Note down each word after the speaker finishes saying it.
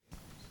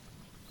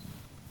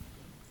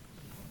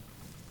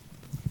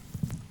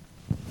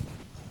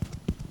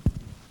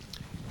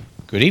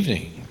Good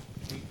evening.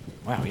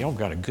 Wow, y'all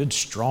got a good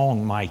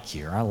strong mic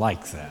here. I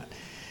like that.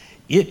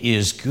 It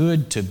is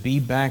good to be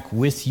back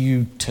with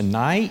you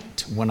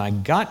tonight. When I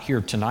got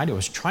here tonight, I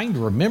was trying to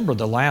remember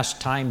the last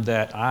time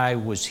that I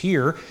was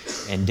here,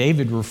 and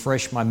David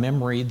refreshed my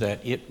memory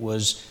that it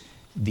was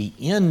the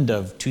end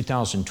of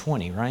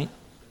 2020, right?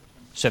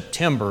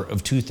 September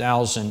of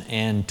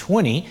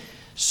 2020.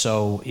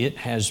 So it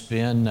has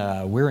been,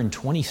 we're in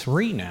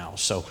 23 now.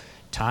 So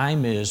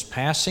time is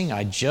passing.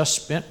 I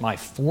just spent my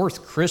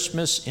fourth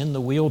Christmas in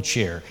the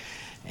wheelchair,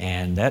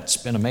 and that's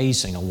been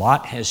amazing. A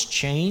lot has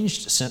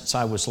changed since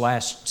I was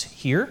last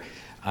here.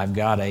 I've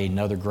got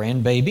another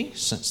grandbaby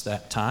since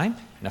that time,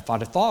 and if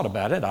I'd have thought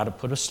about it, I'd have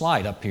put a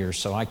slide up here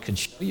so I could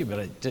show you, but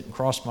it didn't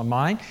cross my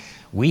mind.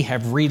 We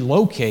have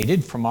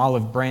relocated from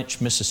Olive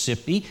Branch,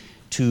 Mississippi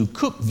to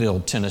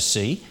Cookeville,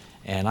 Tennessee,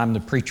 and I'm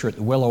the preacher at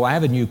the Willow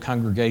Avenue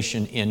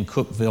congregation in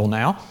Cookeville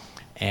now.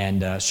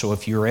 And so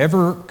if you're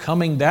ever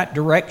coming that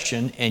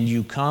direction and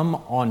you come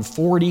on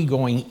 40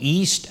 going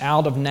east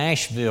out of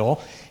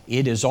Nashville,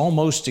 it is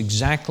almost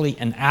exactly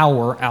an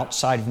hour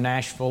outside of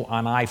Nashville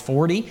on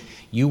I-40.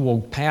 You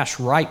will pass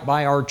right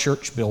by our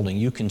church building.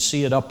 You can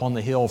see it up on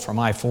the hill from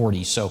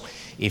I-40. So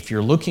if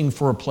you're looking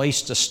for a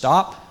place to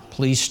stop,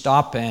 please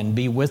stop and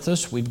be with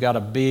us. We've got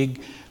a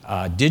big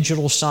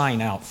digital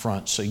sign out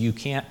front, so you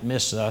can't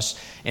miss us.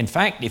 In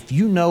fact, if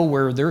you know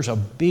where there's a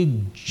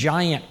big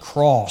giant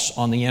cross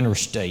on the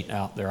interstate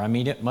out there, I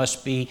mean, it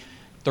must be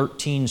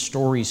 13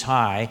 stories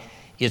high.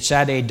 It's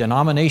at a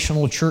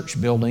denominational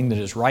church building that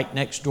is right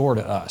next door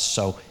to us.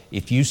 So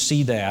if you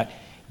see that,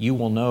 you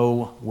will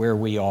know where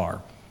we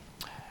are.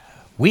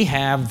 We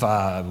have,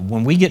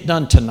 when we get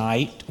done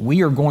tonight,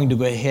 we are going to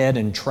go ahead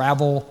and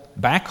travel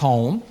back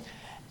home.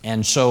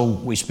 And so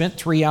we spent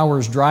 3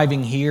 hours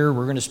driving here.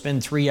 We're going to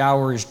spend 3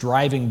 hours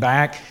driving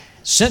back.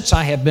 Since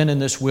I have been in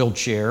this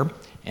wheelchair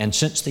and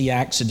since the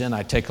accident,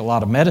 I take a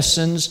lot of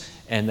medicines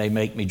and they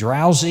make me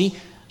drowsy.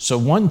 So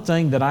one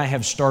thing that I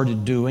have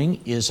started doing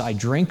is I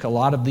drink a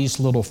lot of these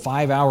little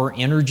 5-hour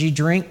energy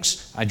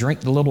drinks. I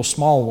drink the little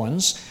small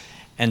ones.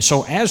 And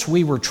so as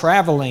we were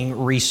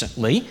traveling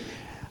recently,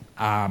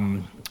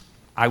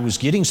 I was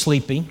getting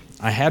sleepy.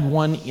 I had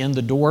one in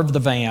the door of the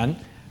van.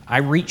 I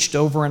reached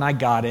over and I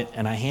got it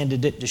and I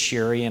handed it to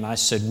Sherry and I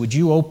said, "Would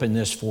you open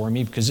this for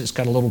me?" Because it's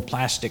got a little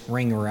plastic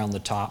ring around the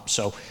top.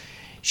 So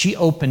she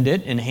opened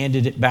it and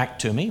handed it back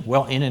to me.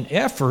 Well, in an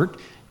effort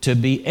to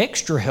be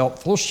extra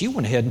helpful, she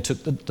went ahead and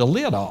took the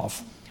lid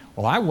off.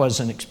 Well, I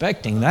wasn't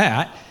expecting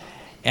that.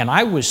 And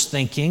I was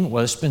thinking,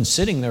 well, it's been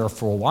sitting there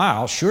for a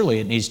while. Surely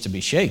it needs to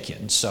be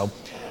shaken. So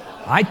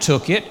I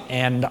took it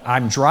and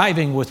I'm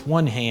driving with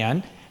one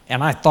hand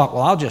and I thought,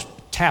 well, I'll just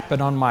tap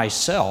it on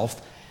myself.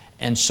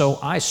 And so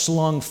I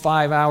slung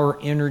 5-hour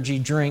energy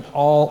drink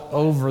all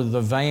over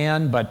the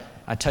van, but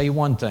I tell you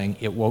one thing,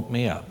 it woke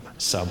me up.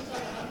 So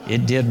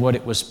it did what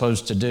it was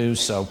supposed to do.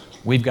 So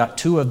we've got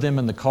 2 of them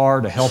in the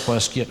car to help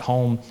us get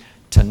home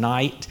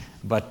tonight.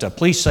 But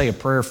please say a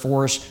prayer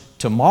for us.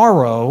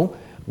 Tomorrow,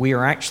 we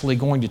are actually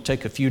going to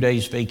take a few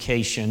days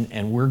vacation,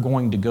 and we're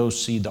going to go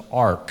see the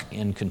Ark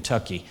in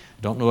Kentucky.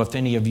 Don't know if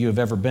any of you have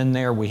ever been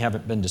there. We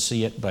haven't been to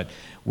see it, but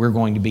we're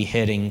going to be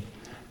heading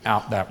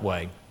out that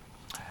way.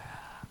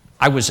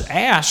 I was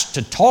asked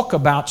to talk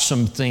about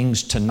some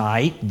things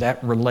tonight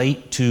that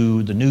relate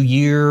to the new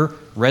year,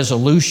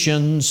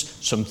 resolutions,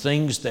 some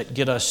things that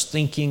get us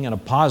thinking in a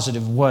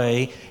positive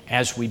way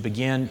as we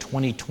begin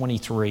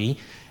 2023.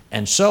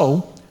 And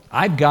so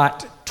I've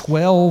got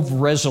 12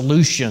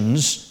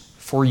 resolutions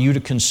for you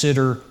to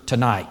consider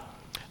tonight.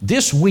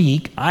 This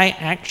week, I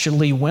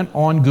actually went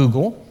on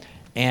Google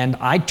and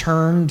I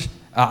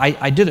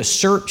did a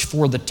search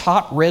for the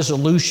top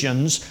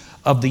resolutions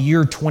of the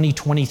year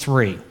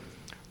 2023.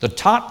 The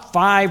top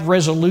 5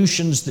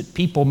 resolutions that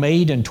people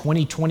made in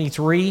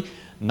 2023.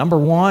 Number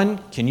 1,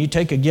 can you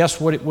take a guess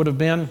what it would have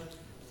been?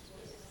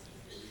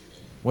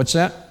 What's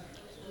that?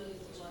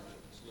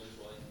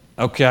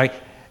 Okay.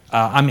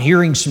 I'm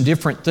hearing some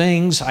different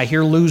things. I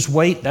hear lose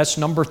weight. That's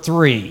number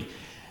 3.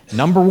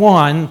 Number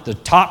 1, the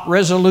top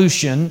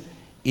resolution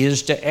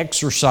is to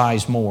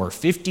exercise more.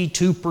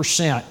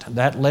 52%.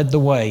 That led the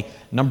way.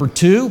 Number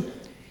 2,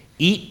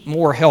 eat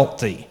more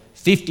healthy.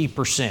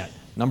 50%.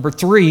 Number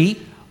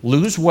 3,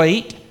 lose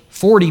weight,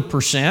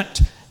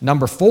 40%.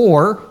 Number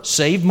 4,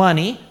 save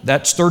money,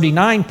 that's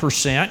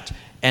 39%.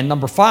 And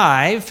number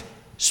 5,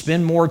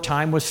 spend more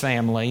time with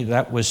family,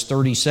 that was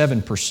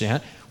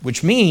 37%,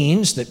 which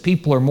means that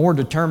people are more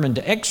determined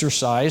to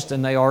exercise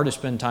than they are to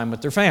spend time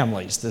with their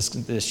families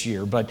this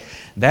year. But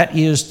that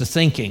is the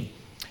thinking.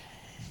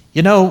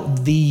 You know,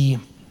 the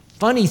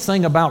funny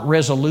thing about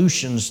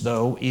resolutions,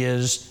 though,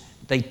 is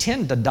they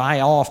tend to die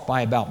off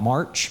by about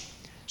March.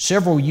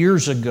 Several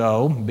years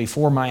ago,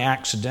 before my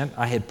accident,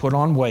 I had put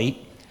on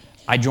weight.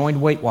 I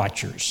joined Weight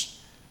Watchers.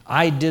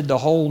 I did the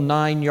whole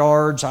 9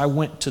 yards. I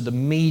went to the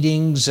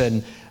meetings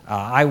and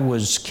I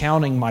was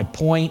counting my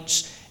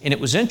points. And it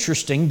was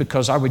interesting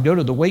because I would go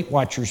to the Weight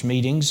Watchers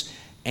meetings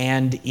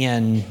and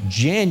in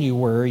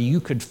January you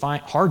could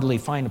hardly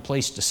find a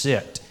place to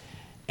sit.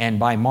 And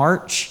by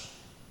March,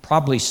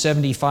 probably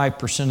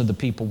 75% of the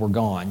people were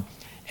gone.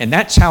 And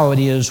that's how it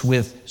is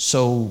with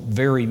so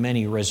very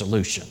many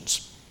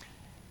resolutions.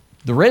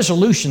 The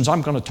resolutions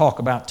I'm going to talk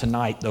about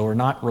tonight, though, are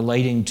not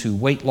relating to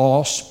weight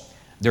loss.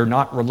 They're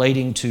not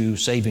relating to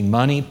saving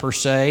money per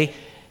se.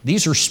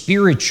 These are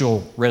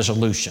spiritual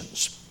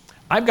resolutions.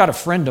 I've got a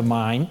friend of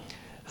mine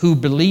who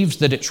believes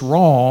that it's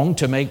wrong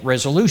to make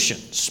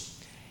resolutions.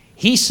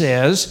 He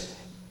says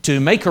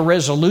to make a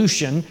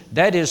resolution,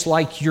 that is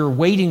like you're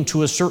waiting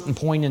to a certain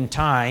point in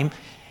time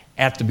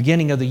at the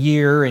beginning of the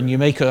year and you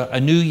make a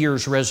New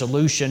Year's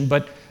resolution.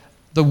 But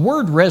the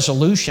word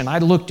resolution, I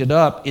looked it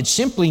up, it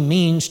simply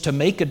means to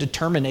make a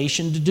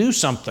determination to do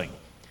something.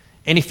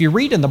 And if you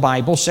read in the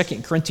Bible,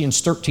 2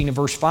 Corinthians 13 and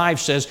verse 5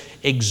 says,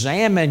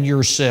 examine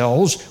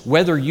yourselves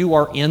whether you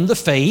are in the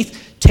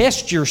faith.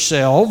 Test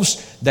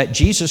yourselves that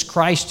Jesus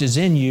Christ is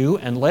in you,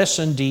 unless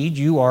indeed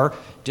you are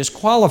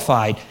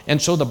disqualified.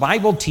 And so the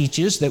Bible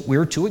teaches that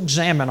we're to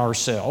examine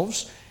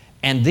ourselves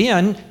and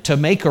then to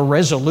make a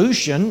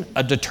resolution,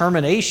 a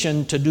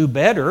determination to do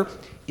better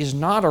is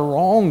not a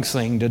wrong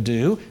thing to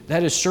do.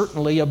 That is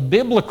certainly a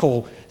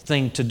biblical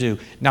thing to do.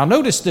 Now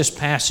notice this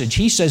passage.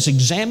 He says,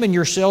 examine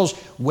yourselves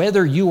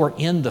whether you are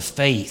in the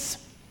faith.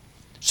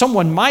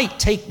 Someone might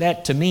take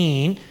that to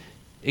mean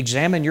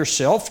examine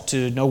yourself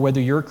to know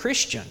whether you're a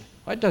Christian.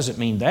 Well, it doesn't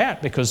mean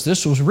that, because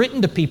this was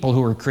written to people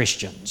who are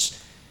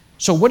Christians.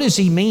 So what does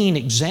he mean,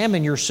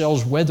 examine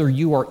yourselves whether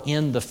you are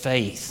in the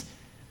faith?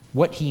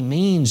 What he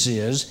means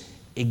is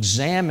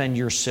examine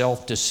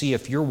yourself to see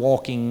if you're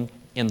walking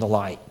in the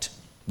light,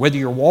 whether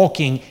you're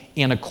walking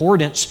in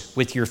accordance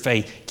with your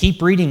faith.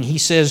 Keep reading. He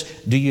says,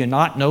 do you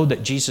not know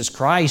that Jesus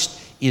Christ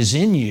is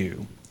in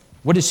you?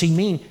 What does he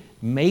mean?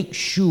 Make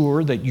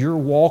sure that you're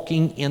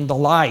walking in the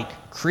light.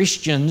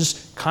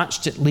 Christians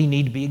constantly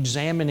need to be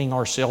examining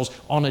ourselves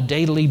on a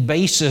daily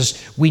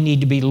basis. We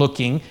need to be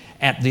looking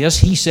at this.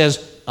 He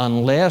says,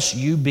 unless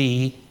you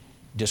be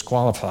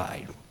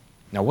disqualified.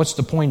 Now, what's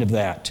the point of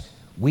that?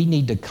 We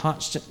need to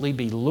constantly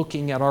be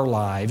looking at our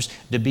lives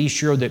to be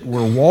sure that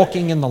we're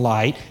walking in the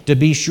light, to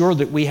be sure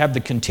that we have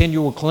the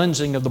continual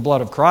cleansing of the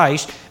blood of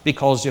Christ,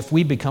 because if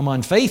we become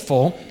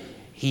unfaithful,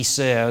 he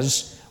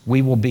says,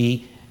 we will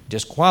be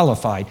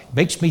disqualified.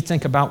 Makes me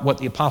think about what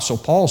the Apostle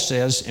Paul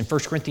says in 1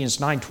 Corinthians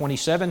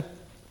 9:27.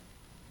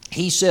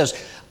 He says,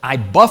 I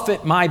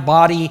buffet my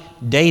body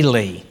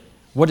daily.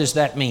 What does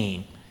that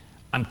mean?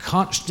 I'm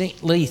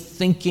constantly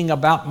thinking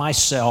about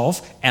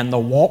myself and the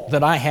walk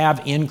that I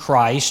have in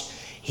Christ.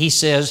 He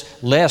says,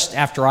 lest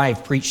after I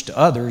have preached to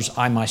others,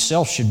 I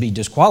myself should be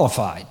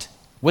disqualified.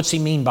 What's he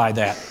mean by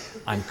that?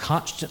 I'm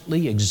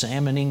constantly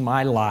examining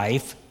my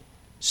life.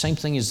 Same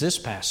thing as this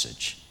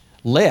passage.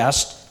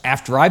 Lest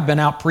after I've been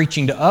out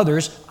preaching to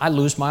others, I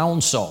lose my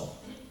own soul.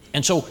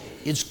 And so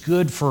it's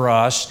good for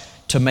us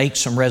to make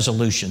some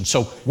resolutions.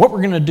 So what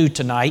we're going to do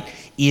tonight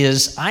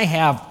is I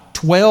have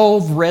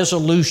 12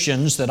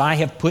 resolutions that I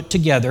have put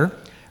together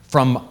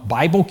from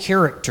Bible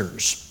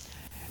characters,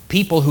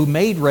 people who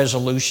made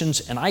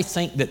resolutions, and I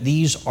think that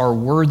these are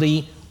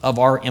worthy of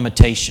our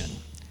imitation.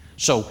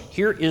 So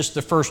here is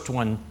the first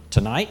one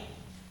tonight,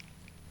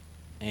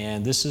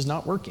 and this is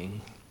not working.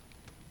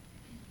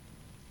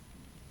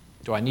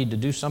 Do I need to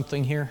do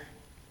something here?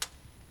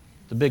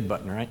 The big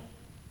button, right?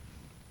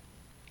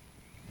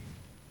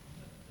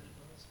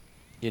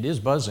 It is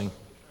buzzing.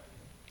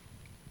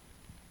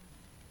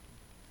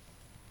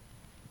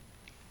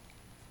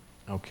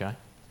 Okay.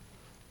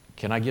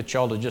 Can I get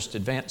y'all to just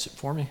advance it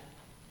for me?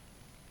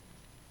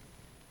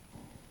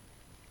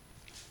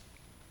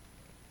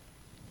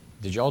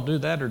 Did y'all do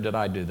that or did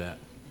I do that?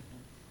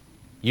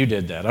 You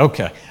did that.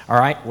 Okay. All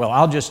right. Well,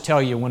 I'll just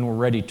tell you when we're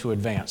ready to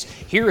advance.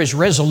 Here is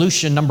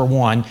resolution number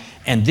 1,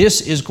 and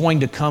this is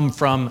going to come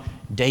from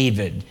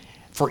David.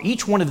 For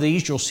each one of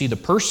these, you'll see the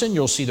person,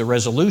 you'll see the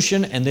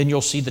resolution, and then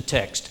you'll see the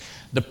text.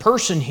 The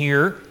person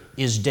here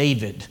is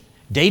David.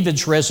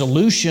 David's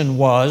resolution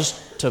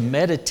was to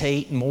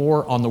meditate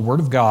more on the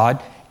Word of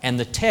God, and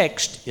the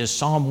text is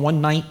Psalm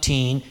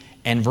 119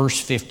 and verse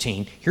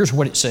 15. Here's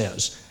what it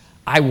says.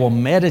 I will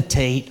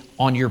meditate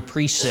on your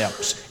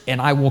precepts,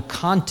 and I will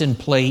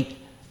contemplate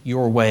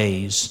your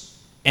ways.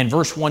 And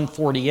verse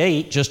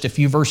 148, just a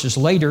few verses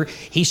later,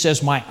 he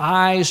says, my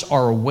eyes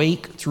are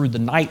awake through the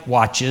night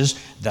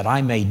watches, that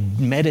I may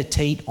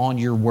meditate on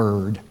your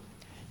word.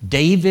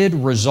 David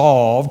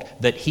resolved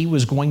that he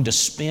was going to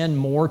spend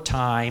more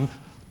time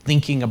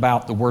thinking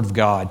about the Word of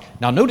God.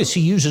 Now notice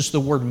he uses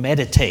the word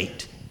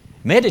meditate.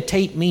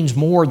 Meditate means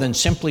more than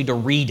simply to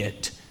read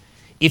it.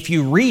 If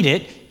you read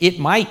it, it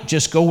might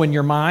just go in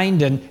your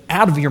mind and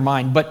out of your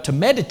mind, but to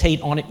meditate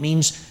on it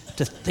means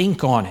to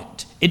think on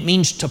it. It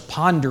means to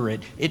ponder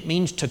it. It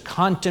means to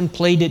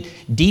contemplate it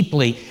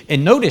deeply.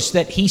 And notice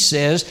that he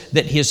says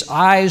that his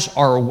eyes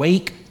are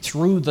awake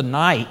through the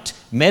night,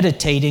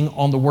 meditating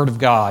on the Word of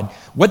God.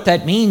 What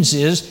that means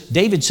is,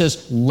 David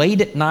says late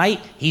at night,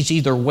 he's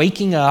either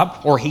waking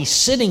up or he's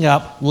sitting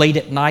up late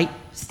at night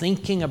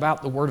thinking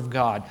about the Word of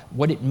God,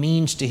 what it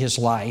means to his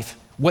life,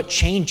 what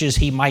changes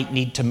he might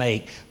need to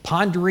make,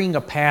 pondering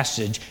a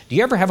passage. Do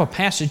you ever have a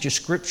passage of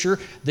Scripture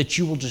that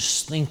you will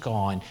just think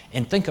on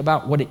and think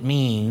about what it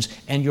means,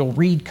 and you'll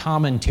read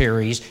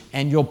commentaries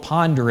and you'll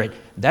ponder it?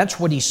 That's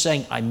what he's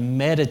saying. I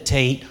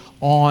meditate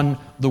on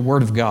the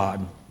Word of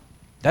God.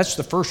 That's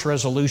the first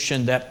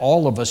resolution that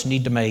all of us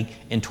need to make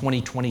in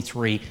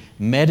 2023.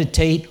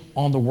 Meditate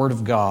on the Word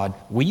of God.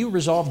 Will you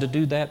resolve to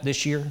do that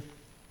this year?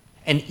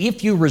 And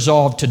if you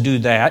resolve to do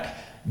that,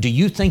 do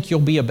you think you'll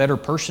be a better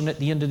person at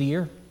the end of the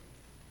year?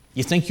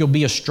 You think you'll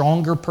be a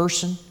stronger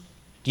person?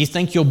 Do you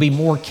think you'll be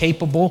more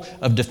capable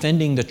of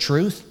defending the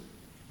truth?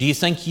 Do you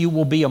think you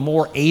will be a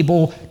more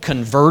able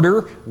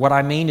converter? What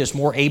I mean is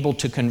more able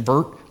to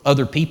convert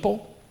other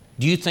people?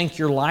 Do you think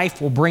your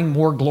life will bring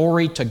more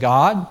glory to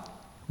God?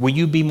 Will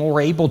you be more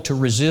able to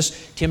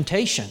resist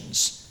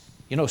temptations?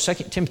 You know,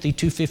 2 Timothy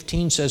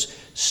 2:15 says,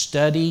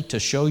 "Study to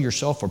show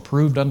yourself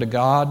approved unto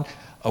God,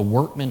 a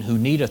workman who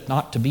needeth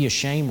not to be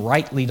ashamed,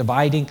 rightly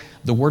dividing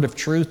the word of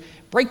truth."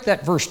 Break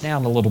that verse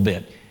down a little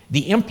bit.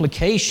 The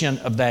implication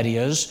of that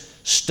is,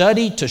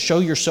 study to show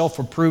yourself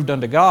approved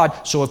unto God.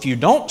 So if you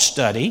don't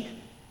study,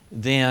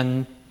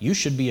 then you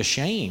should be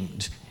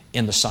ashamed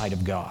in the sight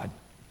of God.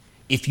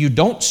 If you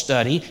don't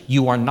study,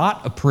 you are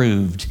not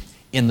approved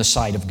in the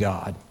sight of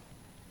God.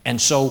 And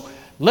so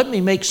let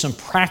me make some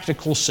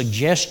practical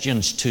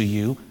suggestions to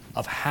you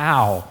of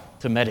how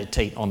to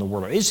meditate on the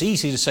Word. It's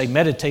easy to say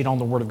meditate on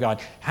the Word of God.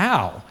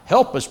 How?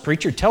 Help us,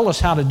 preacher. Tell us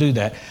how to do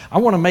that. I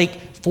want to make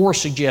 4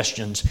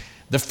 suggestions.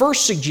 The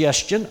first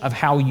suggestion of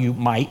how you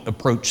might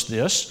approach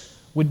this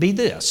would be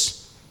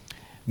this.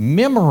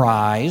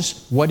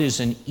 Memorize what is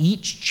in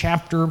each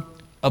chapter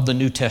of the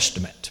New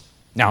Testament.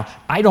 Now,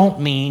 I don't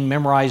mean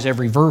memorize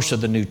every verse of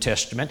the New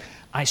Testament.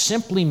 I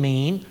simply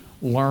mean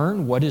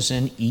learn what is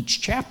in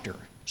each chapter,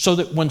 so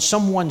that when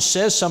someone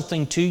says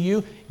something to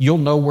you, you'll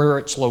know where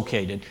it's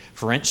located.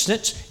 For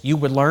instance, you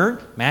would learn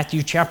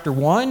Matthew chapter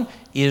 1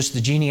 is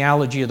the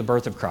genealogy of the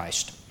birth of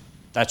Christ.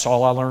 That's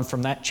all I learned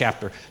from that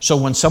chapter. So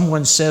when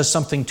someone says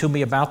something to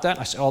me about that,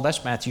 I say, oh,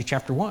 that's Matthew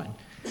chapter 1.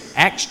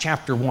 Acts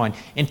chapter 1.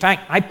 In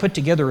fact, I put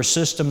together a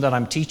system that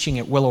I'm teaching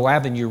at Willow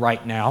Avenue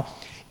right now.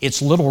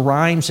 It's little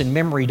rhymes and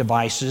memory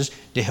devices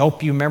to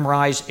help you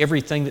memorize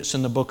everything that's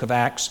in the book of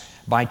Acts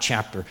by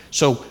chapter.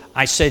 So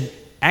I said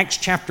Acts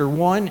chapter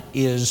 1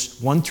 is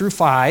 1 through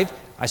 5.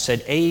 I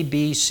said A,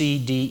 B, C,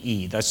 D,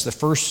 E. That's the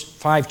first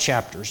 5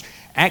 chapters.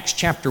 Acts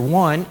chapter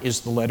 1 is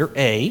the letter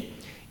A.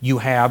 You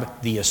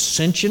have the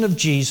ascension of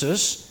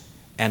Jesus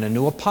and a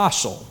new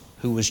apostle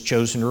who was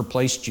chosen to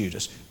replace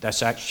Judas.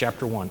 That's Acts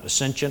chapter 1,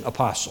 ascension,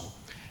 apostle.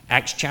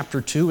 Acts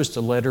chapter 2 is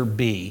the letter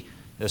B.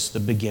 That's the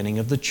beginning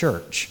of the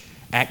church.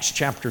 Acts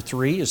chapter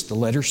 3 is the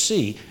letter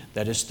C.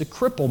 That is the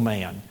crippled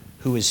man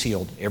who is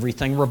healed.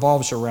 Everything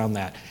revolves around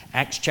that.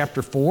 Acts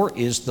chapter 4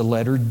 is the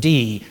letter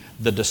D.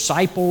 The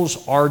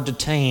disciples are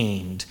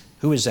detained.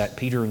 Who is that?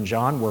 Peter and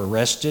John were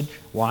arrested.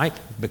 Why?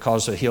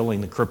 Because of healing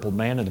the crippled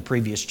man in the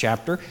previous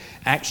chapter.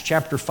 Acts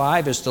chapter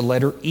 5 is the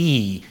letter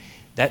E.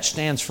 That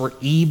stands for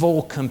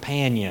evil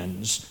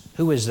companions.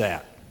 Who is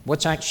that?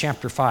 What's Acts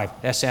chapter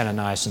 5? That's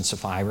Ananias and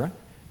Sapphira.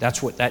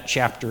 That's what that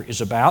chapter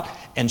is about.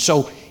 And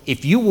so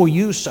if you will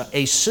use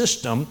a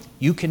system,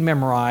 you can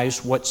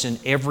memorize what's in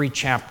every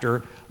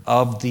chapter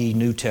of the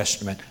New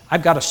Testament.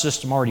 I've got a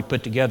system already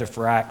put together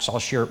for Acts. I'll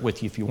share it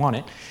with you if you want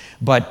it.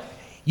 But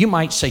you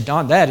might say,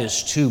 Don, that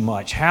is too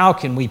much. How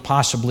can we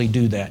possibly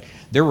do that?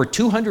 There were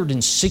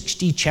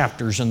 260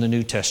 chapters in the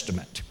New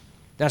Testament.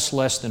 That's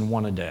less than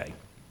one a day.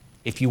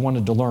 If you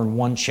wanted to learn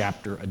one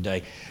chapter a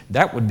day,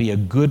 that would be a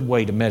good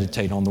way to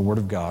meditate on the Word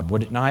of God,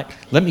 would it not?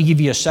 Let me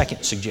give you a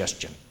second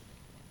suggestion.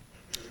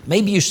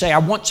 Maybe you say, I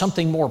want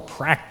something more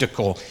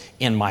practical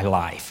in my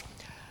life.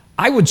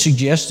 I would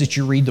suggest that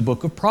you read the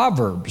book of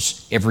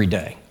Proverbs every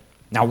day.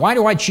 Now, why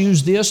do I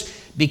choose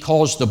this?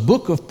 Because the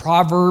book of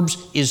Proverbs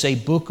is a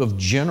book of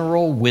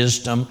general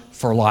wisdom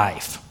for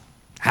life.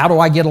 How do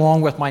I get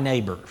along with my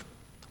neighbor?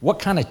 What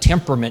kind of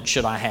temperament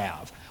should I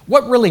have?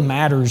 What really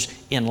matters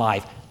in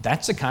life?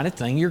 That's the kind of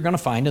thing you're going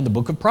to find in the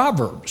book of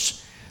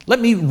Proverbs. Let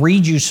me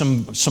read you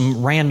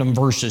some random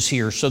verses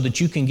here so that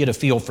you can get a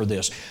feel for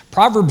this.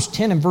 Proverbs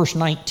 10 and verse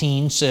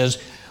 19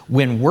 says,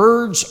 when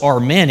words are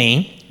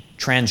many,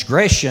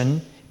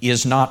 transgression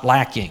is not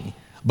lacking,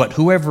 but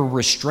whoever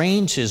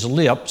restrains his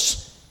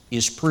lips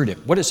is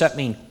prudent. What does that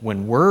mean?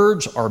 When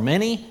words are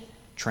many,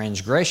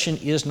 transgression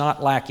is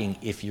not lacking.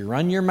 If you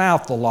run your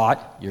mouth a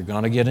lot, you're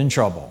going to get in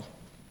trouble,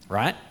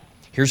 right?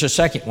 Here's a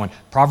second one.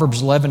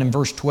 Proverbs 11 and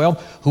verse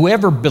 12.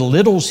 Whoever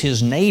belittles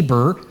his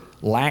neighbor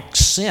lacks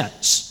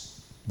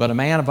sense, but a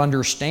man of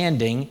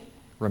understanding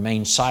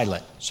remains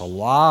silent. It's a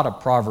lot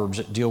of Proverbs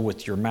that deal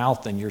with your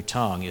mouth and your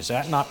tongue. Is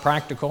that not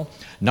practical?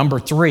 Number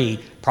 3,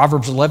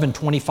 Proverbs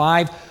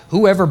 11:25.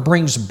 Whoever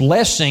brings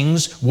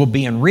blessings will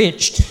be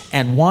enriched,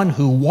 and one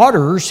who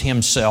waters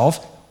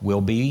himself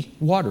will be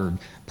watered.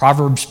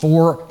 Proverbs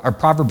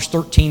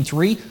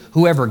 13:3.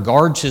 Whoever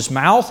guards his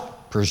mouth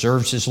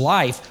preserves his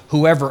life.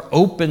 Whoever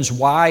opens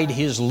wide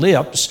his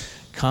lips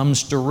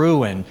comes to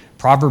ruin.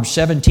 Proverbs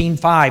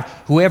 17:5.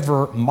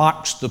 Whoever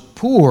mocks the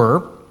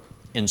poor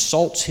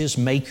insults his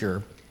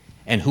maker,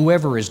 and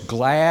whoever is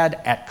glad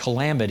at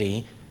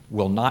calamity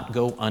will not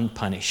go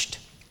unpunished.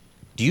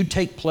 Do you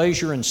take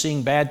pleasure in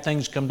seeing bad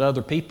things come to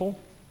other people?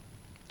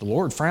 The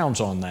Lord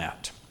frowns on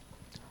that.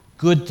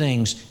 Good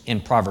things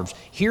in Proverbs.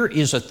 Here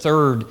is a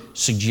third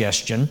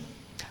suggestion.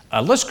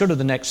 Let's go to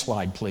the next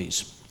slide,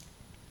 please.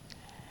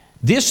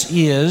 This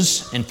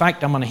is, in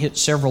fact, I'm going to hit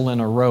several in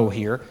a row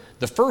here.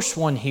 The first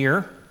one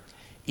here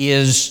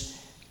is,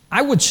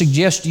 I would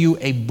suggest to you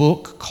a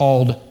book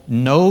called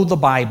Know the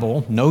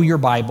Bible, Know Your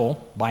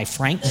Bible by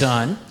Frank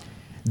Dunn.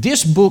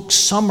 This book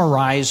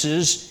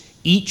summarizes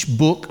each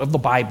book of the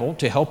Bible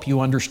to help you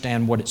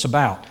understand what it's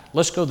about.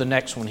 Let's go to the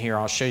next one here.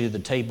 I'll show you the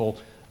table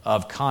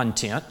of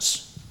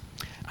contents.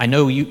 I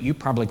know you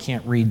probably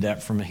can't read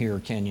that from here,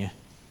 can you?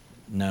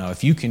 No,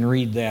 if you can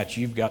read that,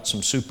 you've got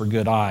some super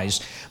good eyes.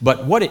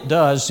 But what it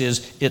does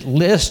is it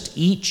lists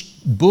each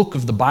book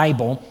of the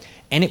Bible,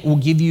 and it will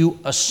give you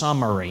a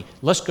summary.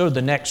 Let's go to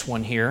the next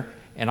one here,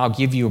 and I'll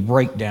give you a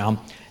breakdown.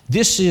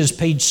 This is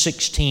page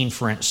 16,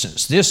 for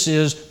instance. This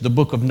is the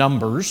book of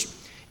Numbers.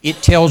 It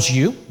tells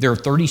you there are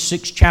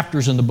 36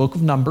 chapters in the book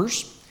of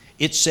Numbers.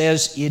 It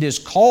says it is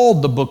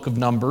called the book of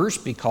Numbers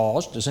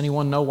because, does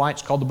anyone know why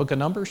it's called the book of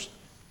Numbers?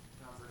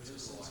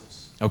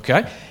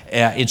 Okay.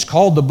 It's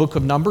called the book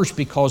of Numbers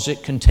because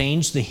it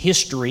contains the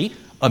history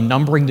of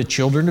numbering the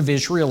children of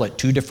Israel at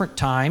two different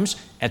times,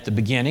 at the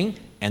beginning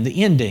and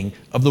the ending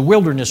of the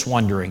wilderness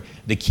wandering.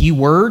 The key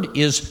word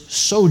is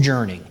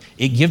sojourning.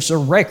 It gives a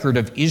record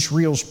of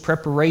Israel's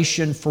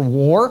preparation for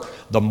war,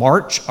 the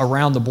march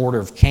around the border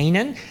of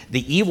Canaan,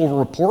 the evil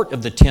report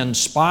of the 10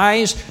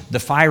 spies, the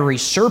fiery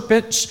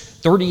serpents,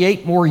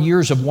 38 more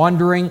years of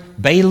wandering,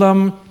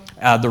 Balaam,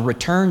 the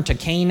return to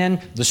Canaan.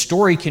 The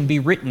story can be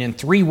written in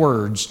 3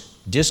 words: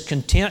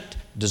 discontent,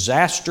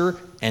 disaster,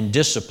 and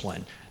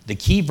discipline. The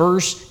key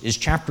verse is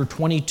chapter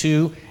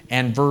 22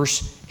 and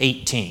verse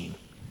 18.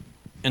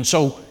 And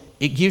so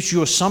it gives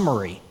you a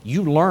summary.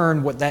 You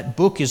learn what that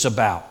book is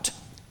about.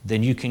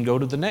 Then you can go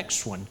to the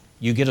next one.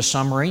 You get a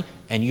summary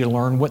and you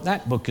learn what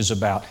that book is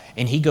about.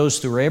 And he goes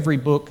through every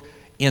book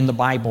in the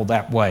Bible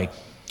that way.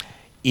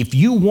 If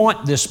you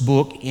want this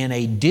book in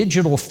a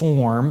digital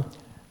form,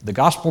 the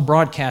Gospel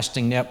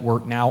Broadcasting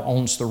Network now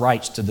owns the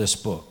rights to this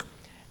book.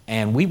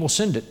 And we will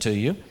send it to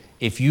you.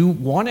 If you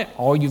want it,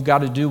 all you've got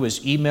to do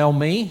is email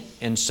me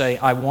and say,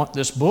 I want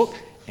this book,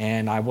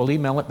 and I will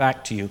email it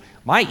back to you.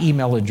 My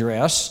email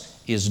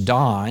address is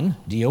Don,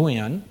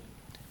 D-O-N,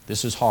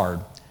 this is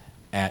hard,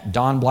 at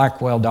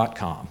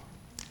donblackwell.com.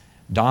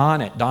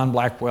 Don at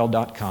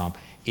donblackwell.com.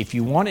 If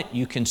you want it,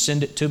 you can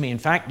send it to me. In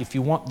fact, if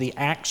you want the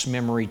Acts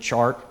memory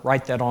chart,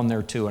 write that on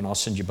there too, and I'll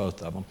send you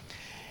both of them.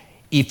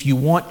 If you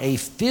want a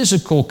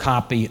physical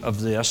copy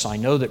of this, I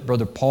know that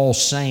Brother Paul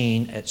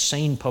Sane at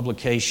Sane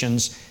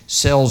Publications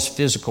sells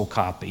physical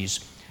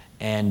copies,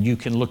 and you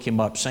can look him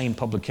up, Sane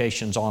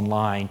Publications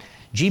online.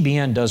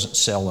 GBN doesn't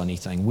sell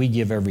anything. We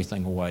give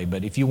everything away.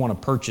 But if you want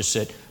to purchase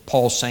it,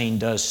 Paul Sane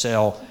does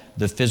sell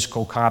the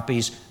physical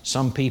copies.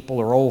 Some people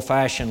are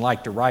old-fashioned,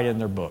 like to write in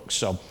their books.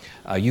 So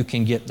you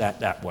can get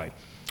that way.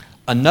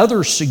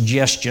 Another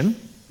suggestion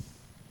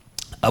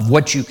of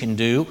what you can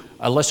do,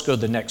 let's go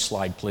to the next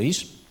slide,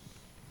 please.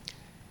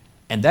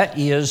 And that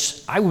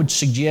is, I would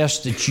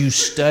suggest that you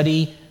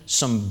study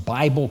some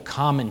Bible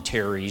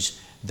commentaries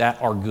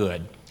that are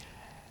good.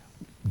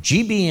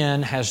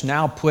 GBN has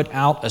now put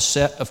out a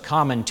set of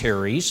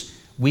commentaries.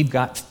 We've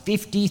got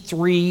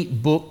 53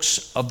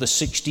 books of the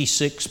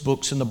 66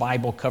 books in the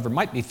Bible covered.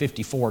 Might be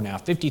 54 now,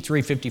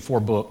 54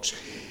 books.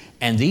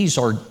 And these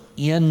are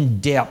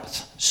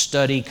in-depth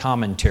study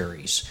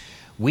commentaries.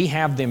 We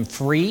have them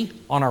free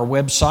on our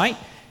website,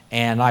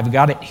 and I've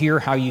got it here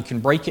how you can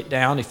break it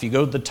down. If you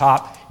go to the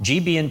top,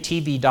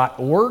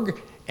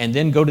 gbntv.org, and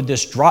then go to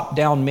this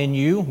drop-down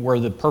menu where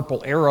the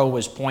purple arrow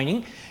is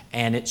pointing,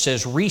 and it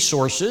says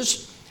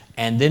Resources,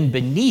 and then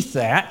beneath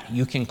that,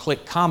 you can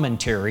click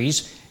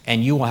Commentaries,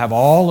 and you will have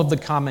all of the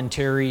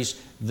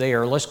commentaries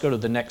there. Let's go to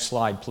the next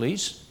slide,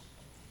 please.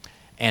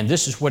 And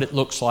this is what it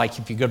looks like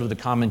if you go to the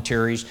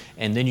commentaries,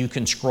 and then you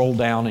can scroll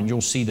down and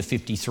you'll see the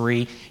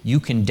 53. You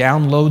can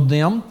download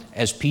them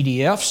as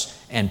PDFs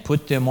and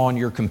put them on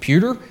your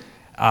computer.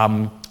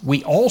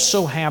 We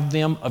also have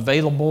them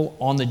available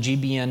on the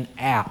GBN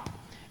app.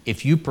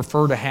 If you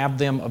prefer to have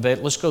them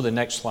available, let's go to the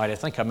next slide. I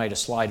think I made a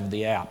slide of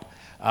the app.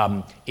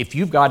 If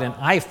you've got an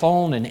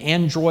iPhone, an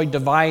Android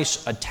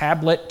device, a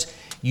tablet,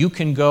 you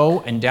can go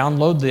and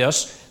download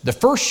this. The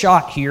first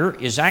shot here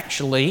is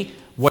actually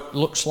what it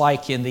looks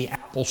like in the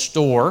Apple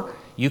Store.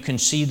 You can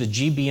see the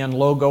GBN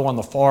logo on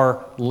the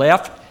far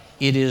left.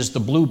 It is the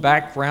blue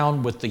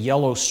background with the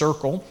yellow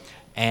circle,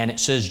 and it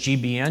says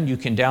GBN. You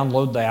can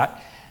download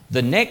that.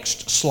 The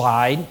next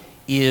slide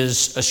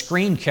is a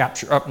screen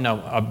capture.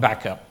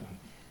 Back up.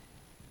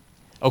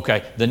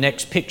 Okay, the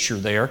next picture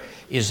there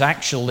is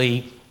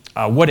actually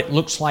what it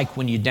looks like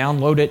when you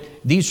download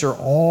it. These are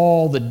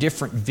all the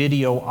different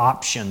video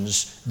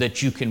options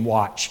that you can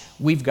watch.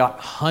 We've got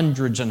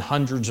hundreds and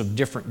hundreds of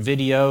different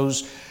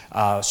videos,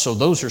 so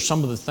those are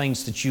some of the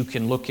things that you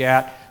can look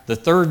at. The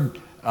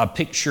third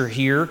picture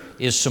here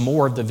is some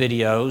more of the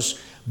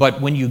videos.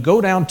 But when you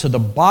go down to the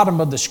bottom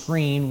of the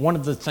screen, one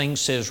of the things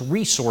says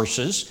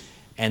resources.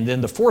 And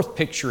then the fourth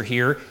picture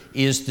here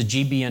is the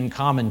GBN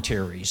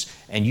commentaries.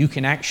 And you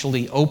can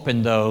actually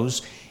open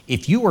those.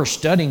 If you are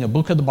studying a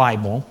book of the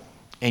Bible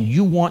and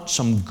you want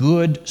some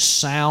good,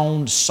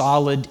 sound,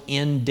 solid,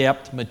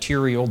 in-depth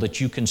material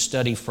that you can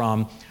study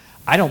from,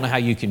 I don't know how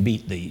you can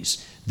beat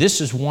these.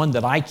 This is one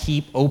that I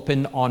keep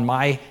open on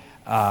my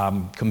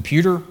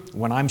computer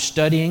when I'm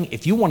studying.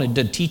 If you wanted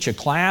to teach a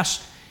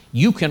class,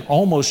 you can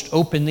almost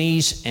open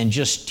these and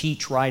just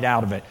teach right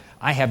out of it.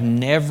 I have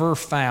never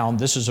found,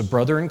 this is a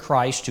brother in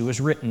Christ who has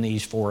written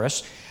these for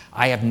us,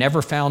 I have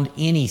never found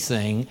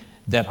anything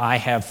that I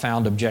have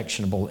found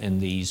objectionable in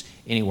these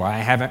anywhere. I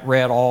haven't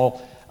read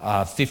all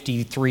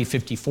 53,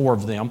 54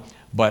 of them,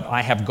 but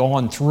I have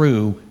gone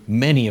through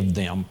many of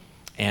them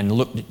and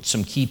looked at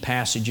some key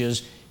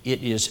passages.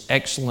 It is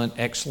excellent,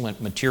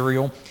 excellent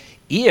material.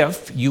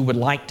 If you would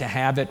like to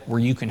have it where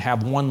you can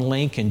have one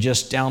link and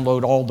just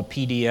download all the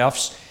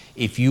PDFs,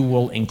 if you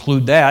will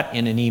include that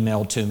in an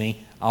email to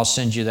me, I'll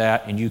send you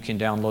that and you can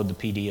download the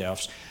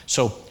PDFs.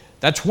 So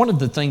that's one of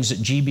the things that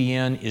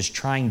GBN is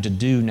trying to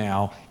do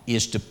now,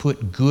 is to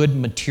put good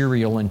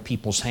material in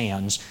people's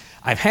hands.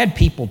 I've had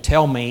people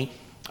tell me,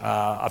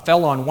 a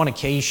fellow on one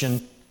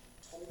occasion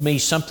told me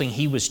something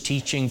he was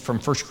teaching from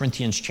 1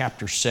 Corinthians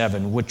chapter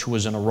 7, which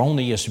was an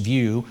erroneous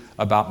view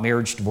about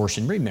marriage, divorce,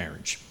 and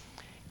remarriage.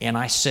 And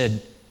I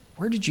said,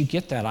 where did you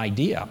get that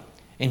idea?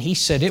 And he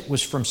said, it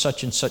was from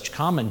such and such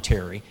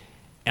commentary.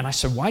 And I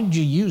said, why did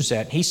you use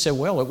that? He said,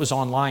 well, it was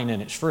online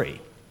and it's free.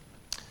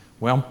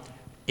 Well,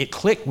 it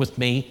clicked with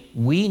me.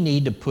 We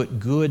need to put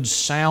good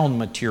sound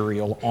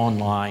material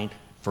online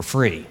for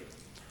free,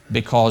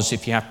 because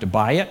if you have to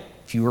buy it,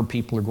 fewer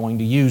people are going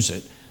to use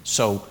it.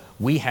 So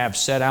we have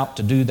set out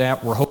to do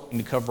that. We're hoping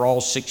to cover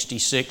all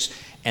 66.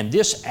 And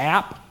this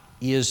app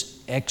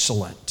is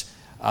excellent.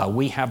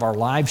 We have our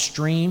live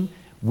stream.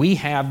 We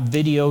have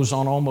videos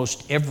on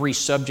almost every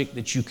subject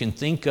that you can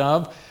think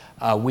of.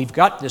 We've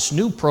got this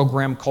new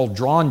program called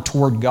Drawn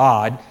Toward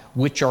God,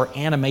 which are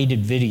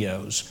animated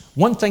videos.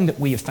 One thing that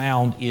we have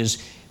found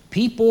is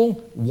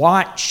people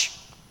watch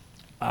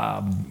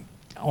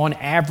on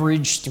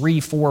average 3,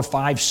 4,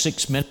 5,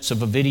 6 minutes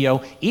of a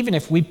video. Even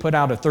if we put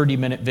out a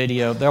 30-minute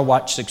video, they'll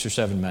watch 6 or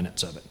 7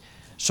 minutes of it.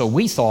 So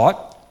we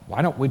thought,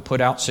 why don't we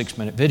put out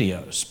 6-minute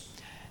videos?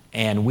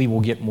 And we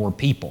will get more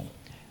people.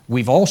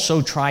 We've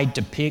also tried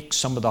to pick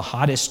some of the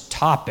hottest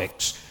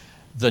topics.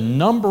 The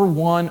number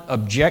one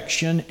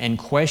objection and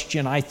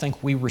question I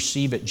think we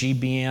receive at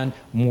GBN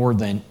more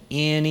than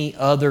any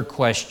other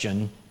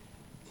question.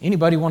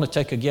 Anybody want to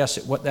take a guess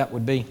at what that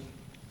would be?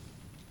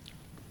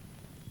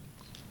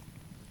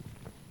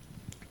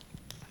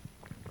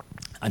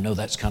 I know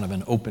that's kind of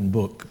an open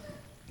book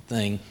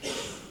thing.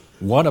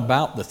 What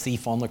about the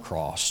thief on the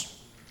cross?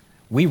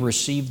 We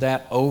received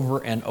that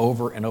over and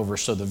over and over.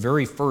 So the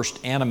very first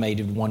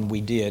animated one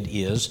we did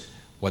is,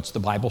 what's the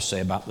Bible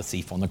say about the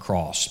thief on the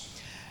cross?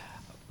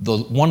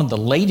 One of the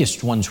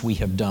latest ones we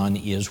have done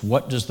is,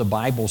 what does the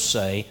Bible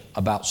say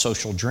about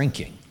social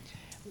drinking?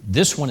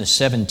 This one is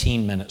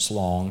 17 minutes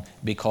long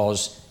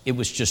because it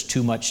was just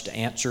too much to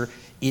answer.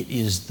 It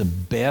is the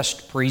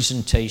best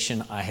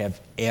presentation I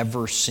have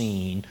ever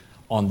seen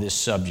on this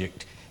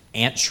subject,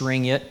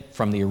 answering it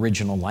from the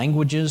original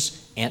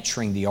languages,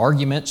 answering the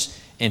arguments.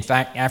 In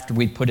fact, after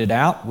we put it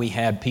out, we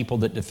had people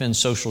that defend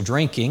social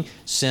drinking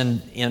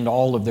send in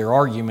all of their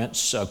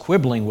arguments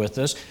quibbling with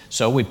us,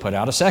 so we put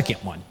out a second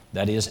one,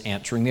 that is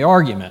answering the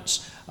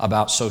arguments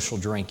about social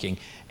drinking.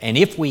 And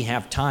if we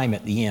have time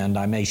at the end,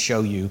 I may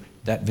show you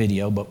that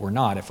video, but we're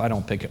not if I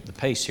don't pick up the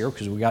pace here,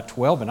 because we got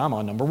 12 and I'm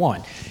on number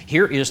 1.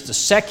 Here is the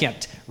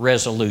second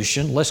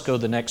resolution. Let's go to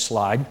the next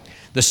slide.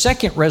 The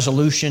second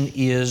resolution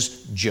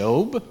is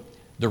Job.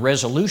 The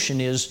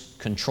resolution is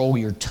control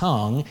your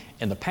tongue,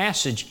 and the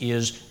passage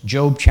is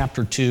Job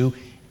chapter 2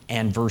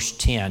 and verse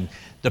 10.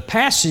 The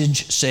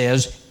passage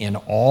says, in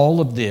all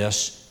of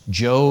this,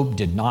 Job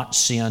did not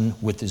sin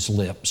with his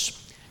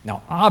lips.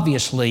 Now,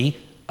 obviously,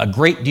 a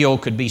great deal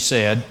could be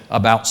said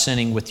about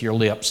sinning with your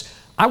lips.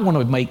 I want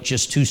to make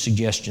just 2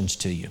 suggestions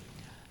to you.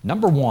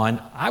 Number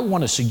 1, I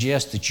want to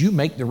suggest that you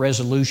make the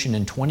resolution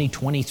in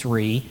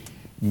 2023,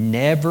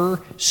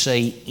 never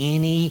say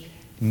any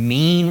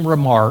mean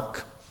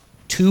remark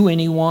to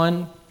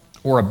anyone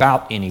or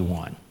about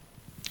anyone.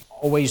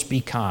 Always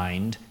be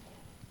kind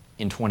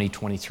in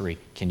 2023.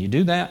 Can you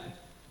do that?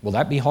 Will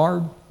that be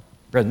hard?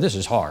 Brethren, this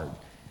is hard.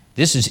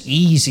 This is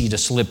easy to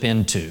slip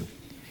into.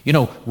 You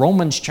know,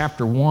 Romans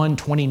chapter 1,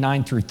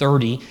 29 through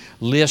 30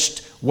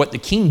 list what the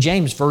King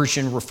James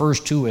Version refers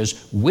to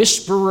as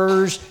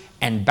whisperers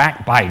and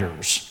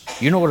backbiters.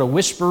 You know what a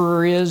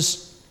whisperer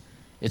is?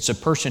 It's a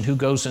person who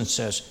goes and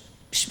says,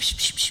 psh, psh,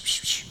 psh, psh,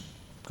 psh, psh.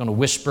 Going to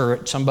whisper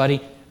at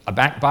somebody. A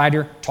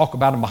backbiter, talk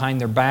about them behind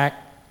their back,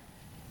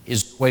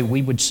 is the way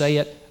we would say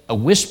it. A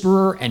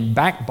whisperer and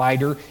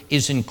backbiter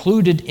is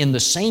included in the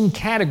same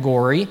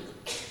category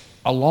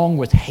along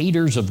with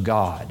haters of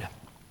God.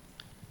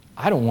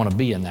 I don't want to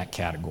be in that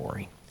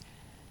category.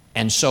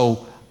 And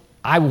so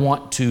I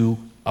want to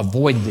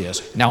avoid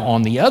this. Now,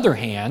 on the other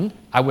hand,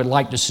 I would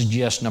like to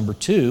suggest number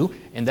 2,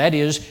 and that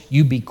is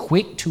you be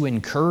quick to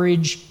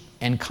encourage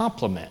and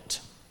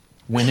compliment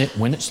when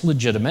it's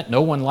legitimate.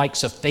 No one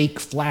likes a fake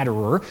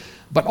flatterer,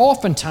 but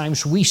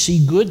oftentimes we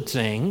see good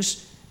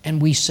things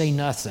and we say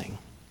nothing.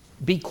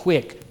 Be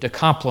quick to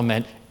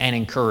compliment and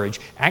encourage.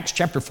 Acts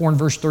chapter 4 and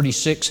verse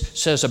 36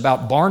 says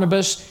about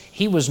Barnabas,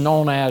 he was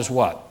known as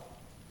what?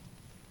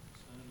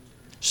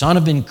 Son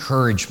of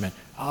encouragement.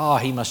 Oh,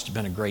 he must have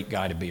been a great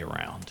guy to be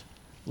around.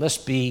 Let's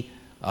be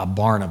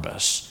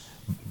Barnabas.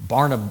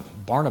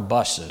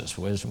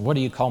 Barnabuses. What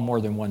do you call more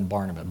than one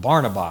Barnabas?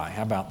 Barnabai.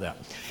 How about that?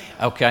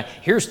 Okay,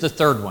 here's the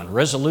third one.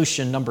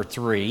 Resolution number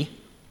 3.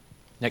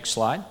 Next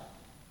slide.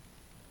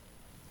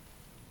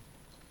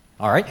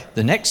 All right,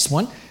 the next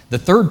one. The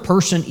third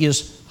person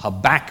is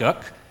Habakkuk.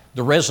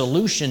 The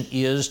resolution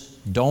is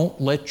don't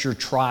let your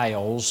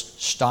trials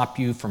stop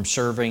you from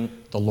serving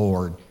the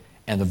Lord.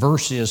 And the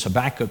verse is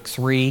Habakkuk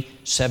 3,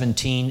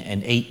 17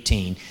 and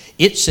 18.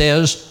 It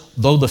says,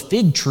 though the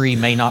fig tree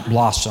may not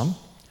blossom,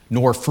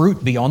 nor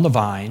fruit be on the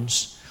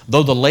vines,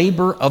 though the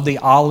labor of the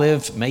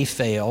olive may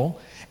fail,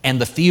 and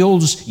the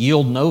fields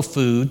yield no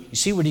food. You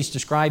see what he's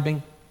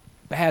describing?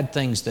 Bad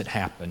things that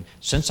happen.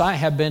 Since I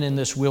have been in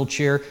this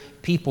wheelchair,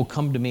 people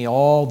come to me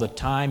all the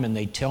time and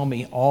they tell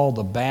me all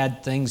the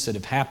bad things that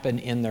have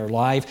happened in their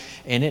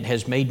life, and it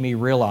has made me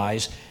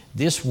realize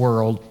this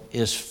world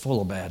is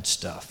full of bad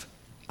stuff.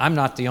 I'm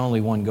not the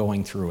only one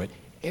going through it.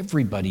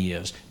 Everybody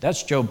is.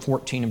 That's Job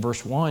 14 and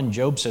verse 1.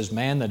 Job says,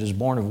 man that is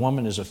born of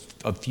woman is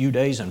a few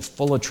days and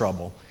full of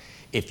trouble.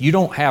 If you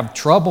don't have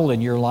trouble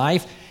in your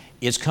life,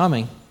 it's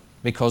coming,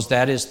 because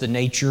that is the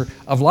nature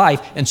of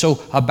life. And so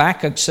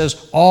Habakkuk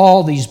says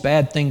all these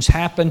bad things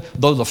happen,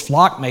 though the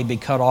flock may be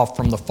cut off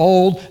from the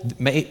fold,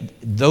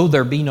 though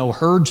there be no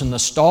herds in the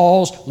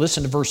stalls.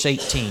 Listen to verse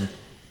 18.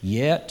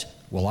 Yet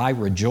will I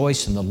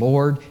rejoice in the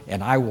Lord,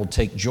 and I will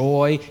take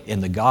joy in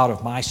the God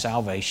of my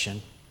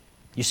salvation.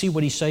 You see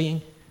what he's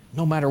saying?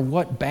 No matter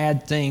what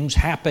bad things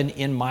happen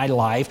in my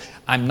life,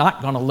 I'm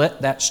not going to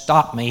let that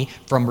stop me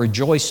from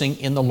rejoicing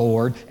in the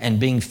Lord and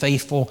being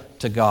faithful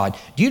to God.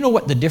 Do you know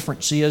what the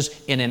difference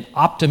is in an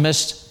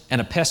optimist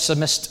and a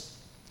pessimist?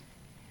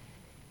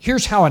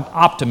 Here's how an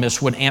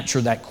optimist would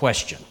answer that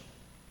question.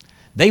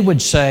 They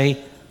would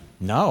say,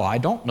 no, I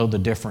don't know the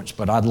difference,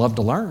 but I'd love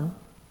to learn.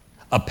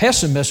 A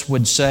pessimist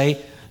would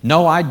say,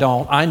 no, I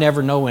don't. I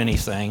never know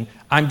anything.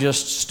 I'm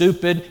just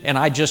stupid and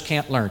I just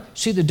can't learn.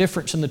 See the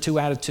difference in the two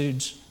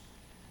attitudes?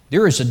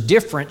 There is a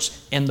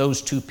difference in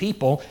those two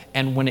people,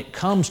 and when it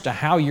comes to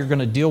how you're going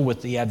to deal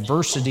with the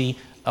adversity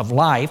of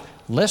life,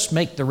 let's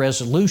make the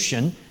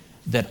resolution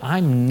that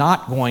I'm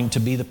not going to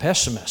be the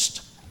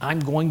pessimist. I'm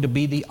going to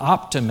be the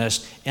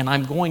optimist, and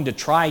I'm going to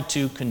try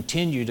to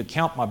continue to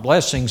count my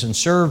blessings and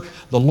serve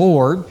the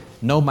Lord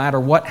no matter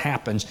what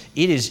happens.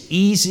 It is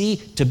easy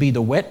to be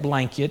the wet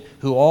blanket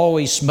who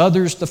always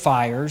smothers the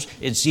fires.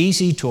 It's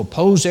easy to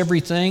oppose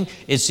everything.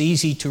 It's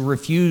easy to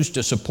refuse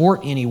to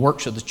support any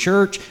works of the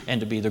church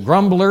and to be the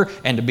grumbler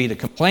and to be the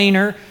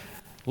complainer.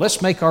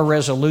 Let's make our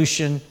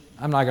resolution,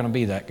 I'm not going to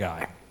be that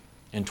guy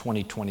in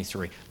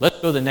 2023. Let's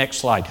go to the next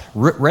slide.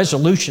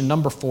 Resolution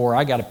number 4.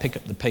 I got to pick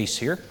up the pace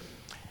here.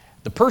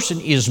 The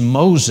person is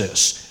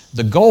Moses.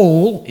 The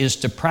goal is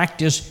to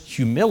practice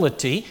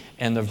humility,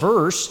 and the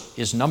verse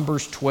is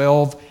Numbers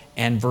 12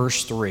 and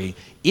verse 3.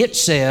 It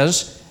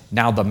says,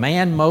 now the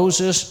man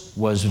Moses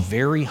was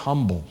very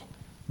humble,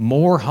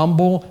 more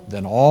humble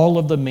than all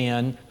of the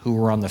men who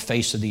were on the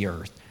face of the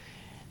earth.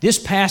 This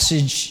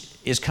passage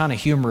is kind of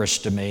humorous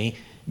to me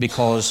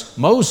because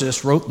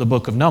Moses wrote the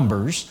book of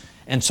Numbers,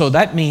 and so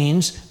that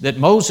means that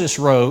Moses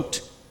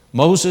wrote,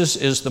 Moses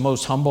is the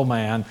most humble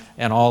man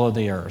in all of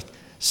the earth.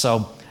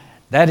 So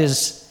that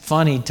is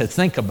funny to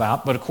think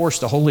about, but of course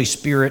the Holy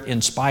Spirit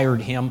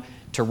inspired him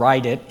to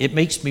write it. It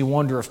makes me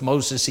wonder if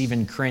Moses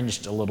even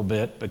cringed a little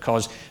bit,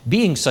 because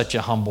being such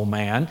a humble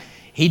man,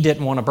 he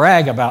didn't want to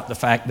brag about the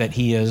fact that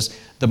he is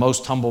the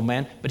most humble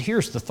man. But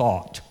here's the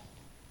thought.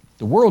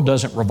 The world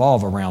doesn't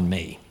revolve around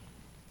me.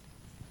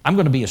 I'm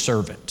going to be a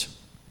servant.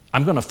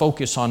 I'm going to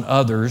focus on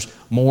others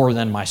more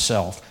than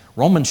myself.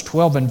 Romans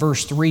 12 and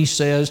verse 3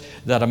 says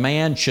that a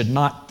man should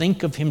not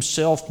think of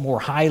himself more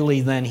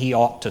highly than he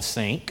ought to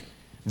think.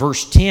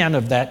 Verse 10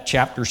 of that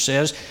chapter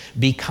says,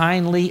 be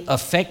kindly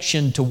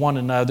affectioned to one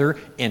another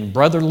in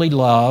brotherly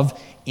love,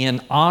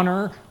 in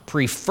honor,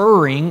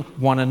 preferring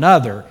one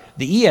another.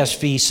 The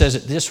ESV says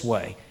it this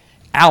way,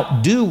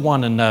 outdo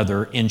one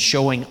another in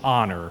showing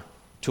honor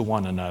to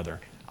one another.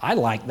 I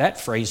like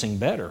that phrasing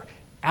better.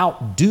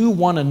 Outdo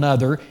one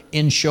another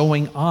in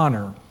showing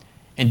honor.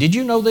 And did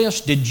you know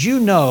this? Did you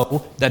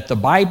know that the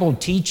Bible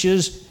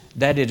teaches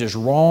that it is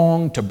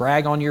wrong to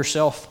brag on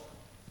yourself?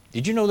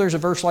 Did you know there's a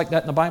verse like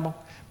that in the Bible?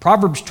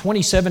 Proverbs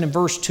 27 and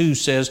verse 2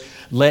 says,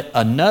 let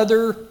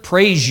another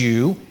praise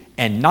you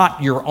and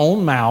not your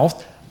own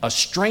mouth, a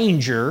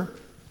stranger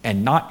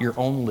and not your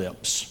own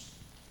lips.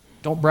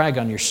 Don't brag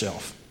on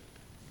yourself.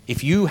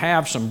 If you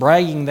have some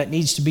bragging that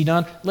needs to be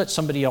done, let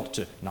somebody else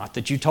do it. Not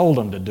that you told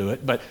them to do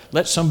it, but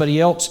let somebody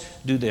else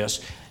do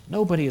this.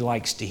 Nobody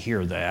likes to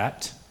hear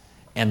that,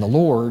 and the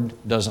Lord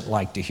doesn't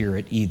like to hear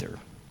it either.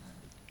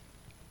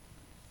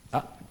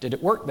 Did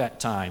it work that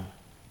time?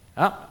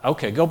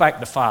 Okay, go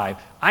back to 5.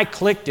 I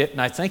clicked it, and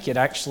I think it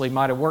actually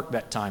might have worked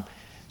that time.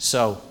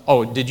 So,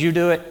 did you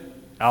do it?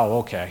 Oh,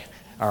 okay.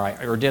 All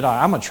right, or did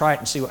I? I'm going to try it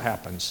and see what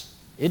happens.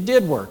 It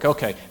did work.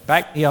 Okay,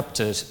 back me up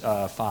to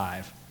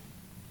 5.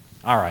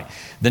 All right.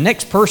 The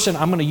next person,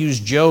 I'm going to use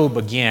Job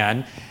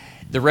again.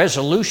 The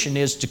resolution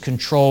is to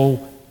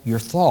control your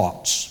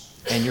thoughts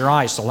and your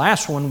eyes. The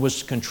last one was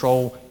to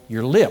control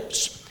your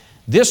lips.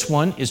 This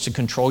one is to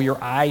control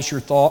your eyes, your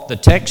thought. The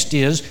text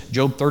is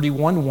Job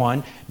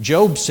 31:1.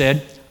 Job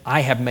said, I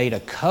have made a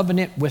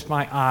covenant with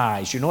my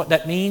eyes. You know what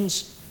that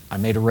means? I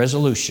made a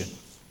resolution.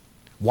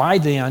 Why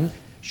then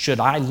should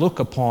I look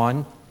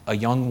upon a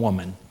young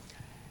woman?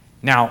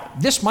 Now,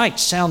 this might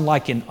sound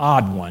like an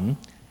odd one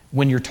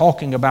when you're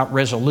talking about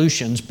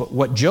resolutions, but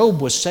what Job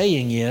was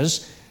saying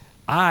is,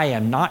 I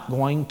am not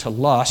going to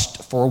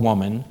lust for a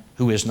woman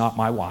who is not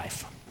my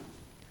wife.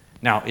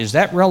 Now, is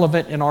that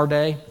relevant in our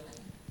day?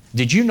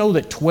 Did you know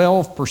that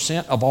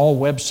 12% of all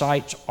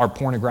websites are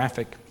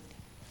pornographic?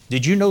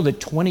 Did you know that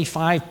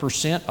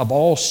 25% of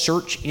all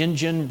search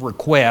engine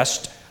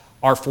requests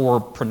are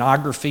for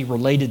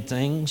pornography-related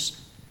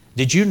things?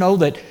 Did you know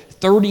that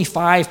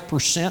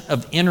 35%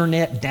 of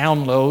internet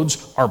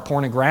downloads are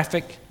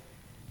pornographic?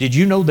 Did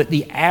you know that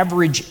the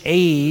average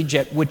age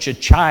at which a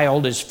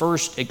child is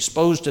first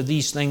exposed to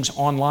these things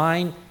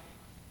online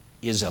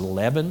is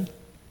 11?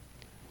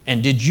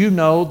 And did you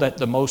know that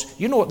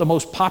you know what the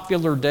most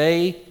popular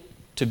day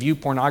to view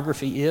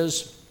pornography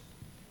is?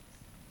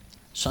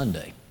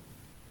 Sunday.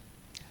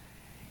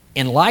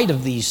 In light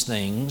of these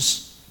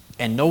things,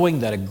 and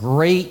knowing that a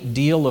great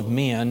deal of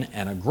men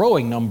and a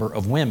growing number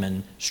of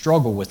women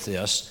struggle with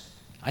this,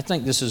 I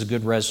think this is a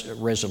good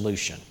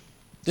resolution.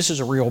 This is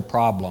a real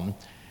problem.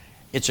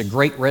 It's a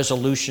great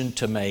resolution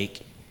to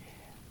make.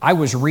 I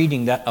was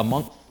reading that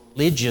among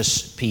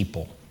religious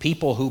people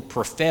who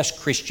profess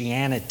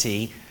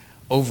Christianity,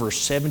 over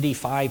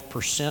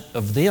 75%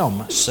 of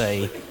them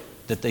say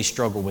that they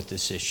struggle with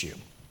this issue.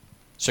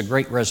 It's a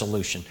great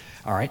resolution.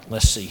 All right,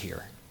 let's see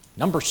here.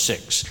 Number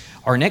 6.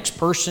 Our next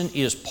person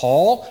is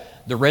Paul.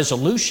 The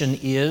resolution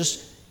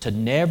is to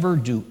never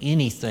do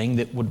anything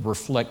that would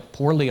reflect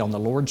poorly on the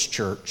Lord's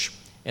church.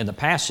 And the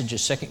passage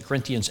is 2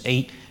 Corinthians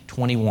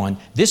 8:21.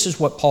 This is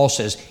what Paul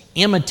says,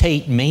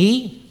 imitate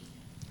me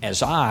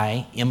as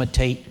I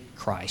imitate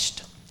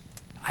Christ.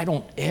 I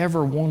don't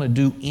ever want to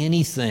do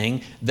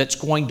anything that's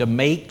going to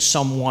make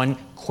someone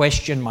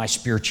question my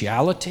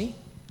spirituality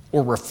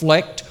or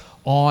reflect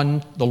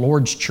on the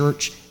Lord's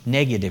church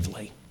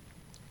negatively.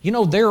 You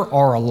know, there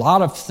are a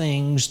lot of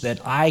things that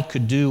I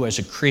could do as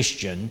a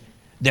Christian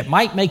that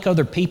might make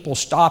other people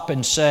stop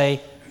and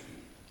say,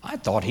 I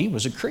thought he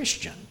was a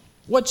Christian.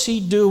 What's he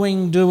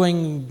doing,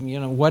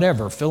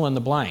 whatever, fill in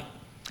the blank.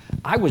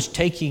 I was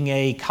taking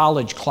a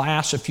college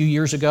class a few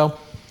years ago,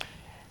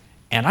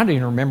 and I don't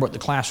even remember what the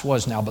class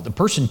was now, but the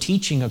person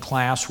teaching a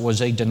class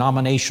was a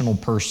denominational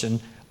person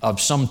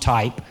of some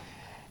type,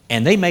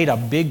 and they made a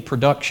big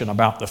production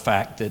about the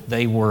fact that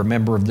they were a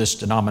member of this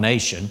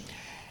denomination.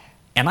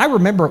 And I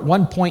remember at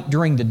one point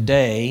during the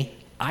day,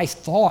 I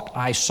thought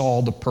I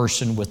saw the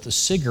person with the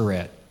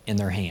cigarette in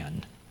their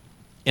hand.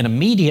 And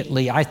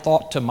immediately I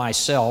thought to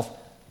myself,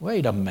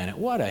 wait a minute,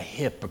 what a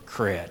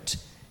hypocrite.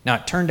 Now,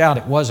 it turned out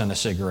it wasn't a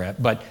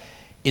cigarette, but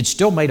it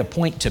still made a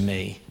point to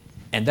me,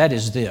 and that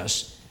is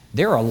this.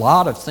 There are a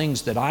lot of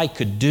things that I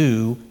could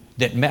do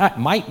that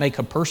might make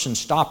a person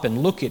stop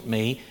and look at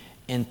me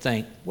and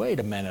think, wait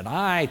a minute,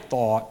 I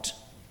thought...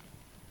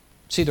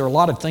 See, there are a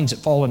lot of things that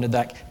fall into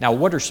that. Now,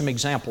 what are some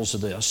examples of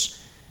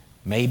this?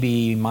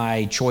 Maybe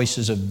my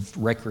choices of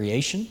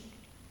recreation.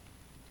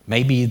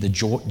 Maybe the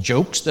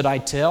jokes that I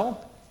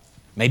tell.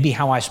 Maybe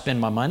how I spend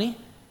my money.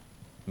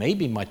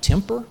 Maybe my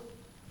temper.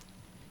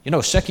 You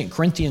know, 2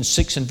 Corinthians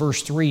 6 and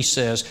verse 3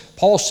 says,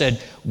 Paul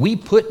said, we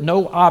put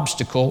no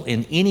obstacle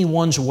in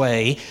anyone's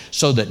way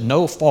so that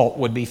no fault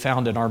would be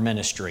found in our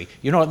ministry.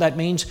 You know what that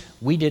means?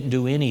 We didn't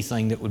do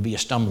anything that would be a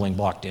stumbling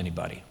block to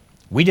anybody.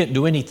 We didn't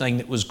do anything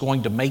that was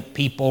going to make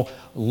people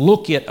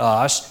look at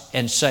us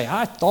and say,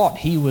 I thought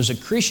he was a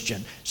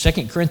Christian.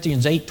 2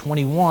 Corinthians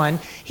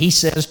 8:21, he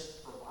says,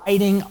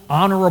 providing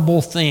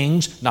honorable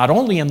things, not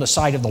only in the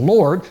sight of the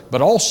Lord,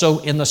 but also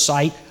in the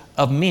sight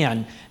of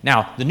men.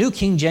 Now, the New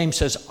King James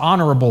says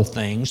honorable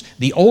things.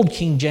 The Old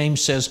King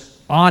James says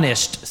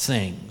honest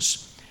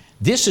things.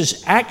 This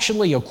is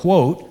actually a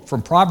quote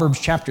from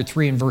Proverbs chapter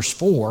 3 and verse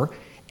 4,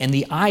 and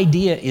the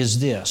idea is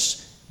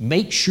this: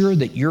 make sure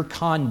that your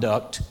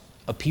conduct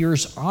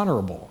appears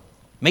honorable.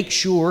 Make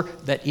sure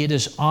that it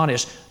is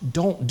honest.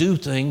 Don't do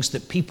things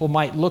that people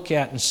might look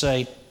at and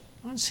say,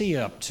 what's he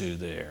up to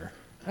there?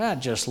 That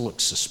just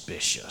looks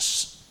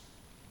suspicious.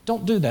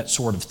 Don't do that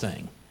sort of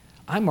thing.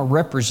 I'm a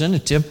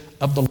representative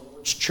of the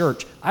Lord's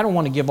church. I don't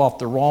want to give off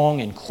the wrong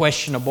and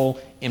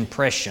questionable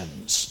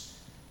impressions.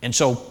 And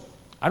so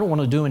I don't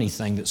want to do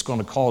anything that's going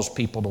to cause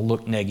people to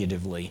look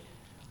negatively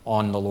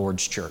on the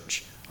Lord's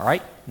church. All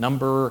right,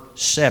 number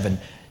 7.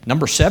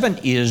 Number 7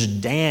 is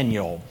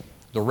Daniel.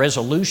 The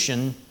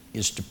resolution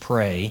is to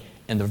pray,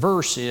 and the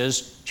verse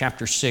is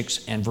chapter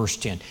 6 and verse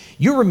 10.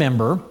 You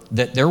remember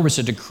that there was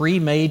a decree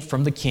made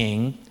from the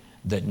king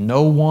that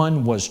no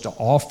one was to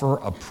offer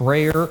a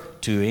prayer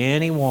to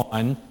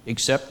anyone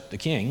except the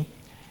king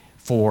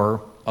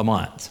for a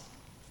month.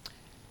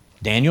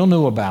 Daniel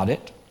knew about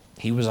it.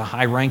 He was a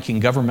high-ranking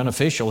government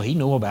official. He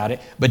knew about it.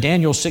 But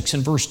Daniel 6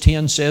 and verse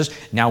 10 says,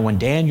 Now when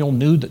Daniel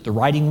knew that the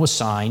writing was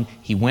signed,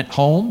 he went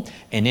home,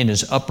 and in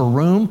his upper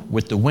room,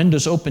 with the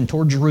windows open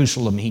toward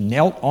Jerusalem, he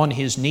knelt on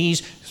his knees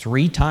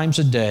 3 times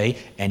a day,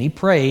 and he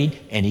prayed,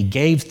 and he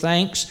gave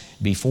thanks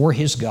before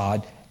his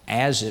God,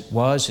 as it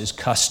was his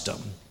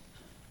custom.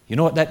 You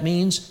know what that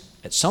means?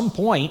 At some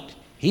point,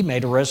 he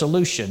made a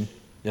resolution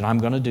that I'm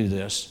going to do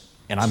this,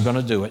 and I'm going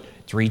to do it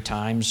 3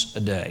 times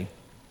a day.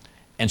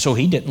 And so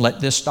he didn't let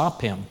this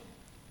stop him.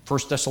 1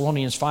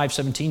 Thessalonians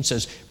 5:17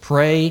 says,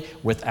 pray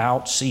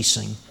without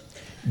ceasing.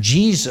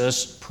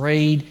 Jesus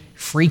prayed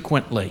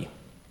frequently,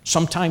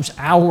 sometimes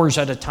hours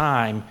at a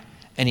time,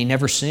 and he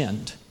never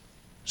sinned.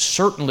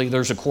 Certainly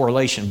there's a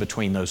correlation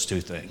between those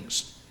two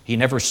things. He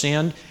never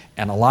sinned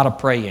and a lot of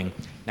praying.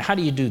 Now, how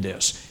do you do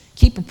this?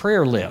 Keep a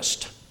prayer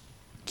list.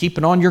 Keep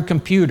it on your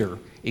computer.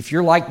 If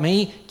you're like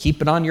me,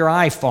 keep it on your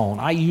iPhone.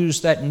 I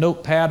use that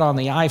notepad on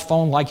the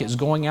iPhone like it's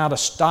going out of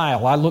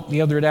style. I looked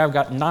the other day, I've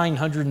got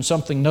 900 and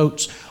something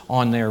notes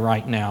on there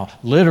right now,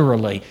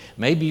 literally.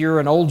 Maybe you're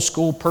an old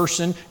school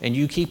person and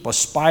you keep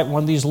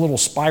one of these little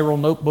spiral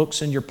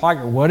notebooks in your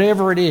pocket,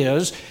 whatever it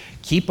is,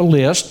 keep a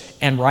list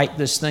and write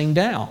this thing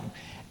down.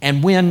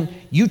 And when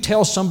you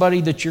tell somebody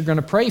that you're going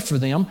to pray for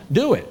them,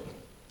 do it.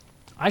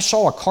 I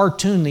saw a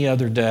cartoon the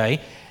other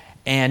day,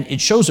 and it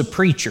shows a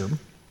preacher,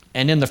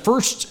 and in the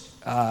first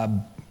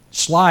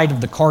slide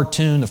of the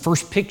cartoon, the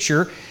first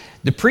picture,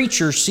 the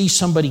preacher sees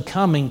somebody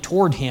coming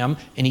toward him,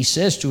 and he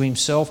says to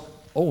himself,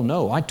 oh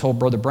no, I told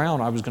Brother Brown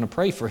I was going to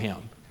pray for him.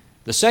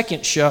 The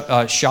second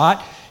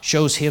shot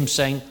shows him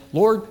saying,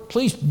 Lord,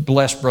 please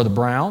bless Brother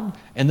Brown.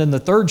 And then the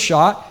third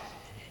shot,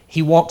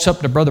 he walks up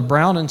to Brother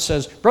Brown and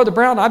says, Brother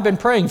Brown, I've been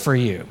praying for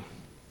you.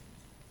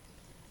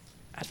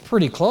 That's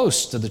pretty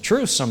close to the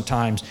truth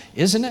sometimes,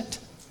 isn't it?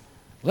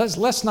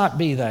 Let's not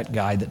be that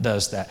guy that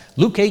does that.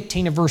 Luke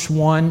 18 and verse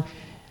 1,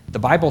 the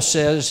Bible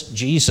says,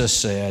 Jesus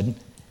said,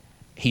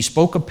 he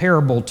spoke a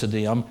parable to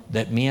them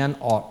that men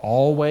ought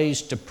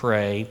always to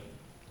pray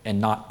and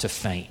not to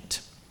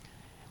faint.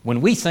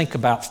 When we think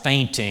about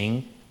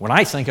fainting, when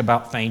I think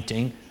about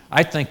fainting,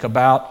 I think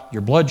about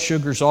your blood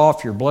sugar's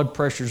off, your blood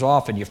pressure's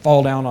off, and you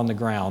fall down on the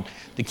ground.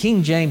 The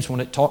King James, when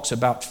it talks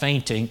about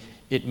fainting,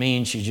 it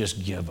means you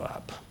just give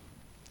up.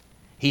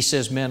 He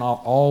says men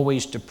ought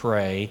always to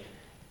pray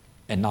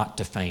and not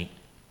to faint,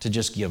 to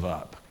just give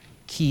up.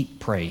 Keep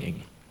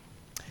praying.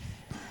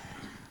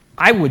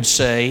 I would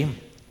say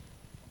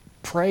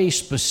pray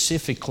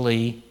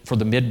specifically for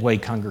the Midway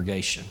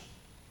congregation.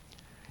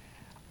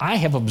 I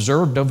have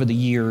observed over the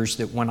years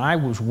that when I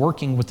was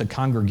working with the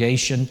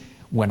congregation,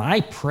 when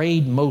I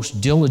prayed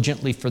most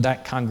diligently for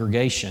that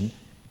congregation,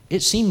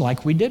 it seemed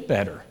like we did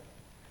better.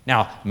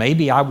 Now,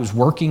 maybe I was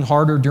working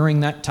harder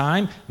during that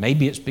time.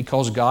 Maybe it's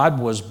because God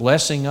was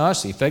blessing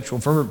us. The effectual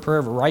fervent prayer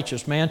of a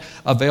righteous man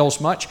avails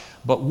much.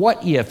 But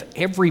what if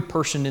every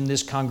person in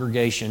this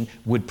congregation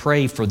would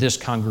pray for this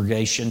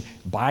congregation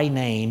by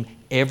name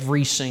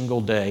every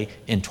single day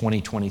in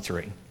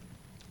 2023?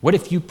 What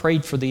if you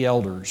prayed for the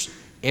elders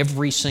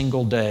every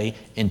single day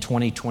in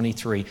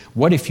 2023?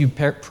 What if you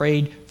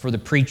prayed for the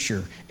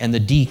preacher and the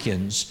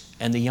deacons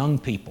and the young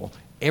people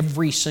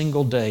every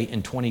single day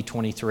in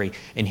 2023?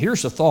 And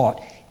here's the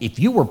thought. If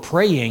you were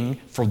praying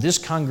for this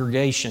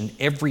congregation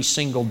every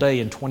single day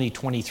in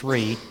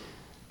 2023,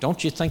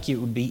 don't you think it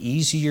would be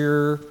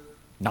easier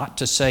not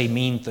to say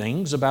mean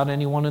things about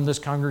anyone in this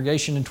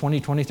congregation in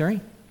 2023?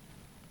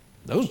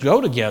 Those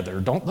go together,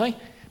 don't they?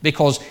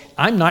 Because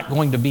I'm not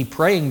going to be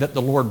praying that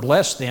the Lord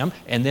bless them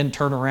and then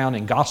turn around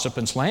and gossip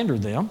and slander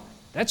them.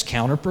 That's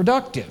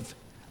counterproductive.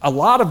 A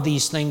lot of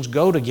these things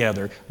go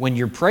together. When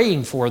you're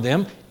praying for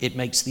them, it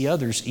makes the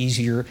others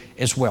easier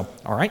as well.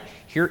 All right,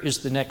 here is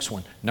the next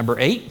one. Number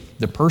 8,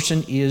 the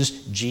person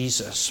is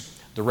Jesus.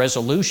 The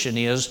resolution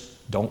is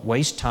don't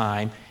waste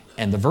time,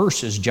 and the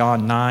verse is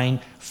John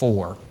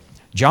 9:4.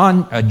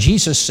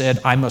 Jesus said,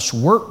 I must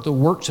work the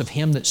works of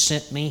him that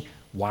sent me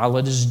while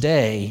it is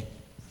day,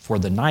 for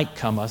the night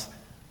cometh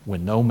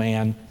when no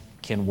man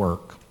can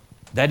work.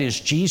 That is,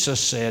 Jesus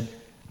said,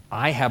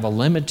 I have a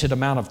limited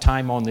amount of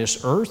time on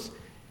this earth,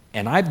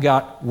 and I've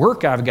got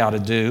work I've got to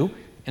do,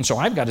 and so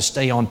I've got to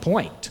stay on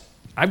point.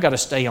 I've got to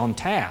stay on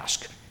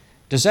task.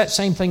 Does that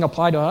same thing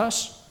apply to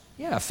us?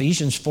 Yeah,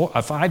 Ephesians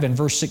 5 and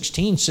verse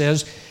 16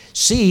 says,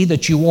 see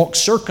that you walk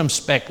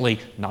circumspectly,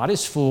 not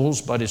as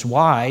fools, but as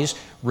wise,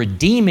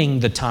 redeeming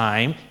the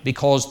time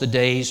because the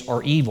days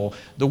are evil.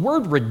 The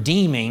word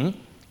redeeming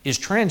is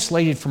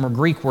translated from a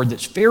Greek word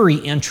that's very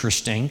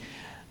interesting.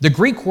 The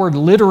Greek word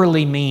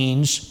literally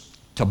means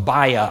to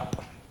buy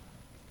up,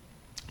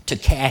 to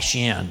cash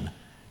in,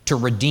 to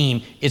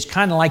redeem. It's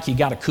kind of like you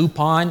got a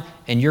coupon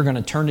and you're going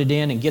to turn it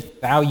in and get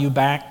the value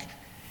back.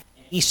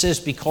 He says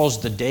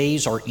because the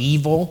days are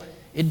evil,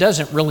 it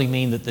doesn't really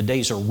mean that the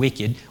days are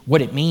wicked.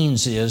 What it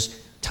means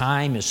is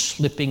time is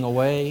slipping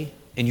away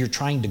and you're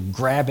trying to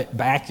grab it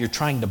back. You're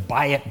trying to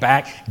buy it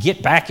back,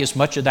 get back as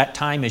much of that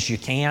time as you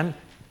can.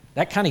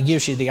 That kind of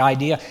gives you the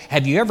idea.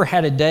 Have you ever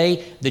had a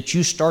day that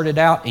you started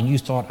out and you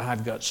thought,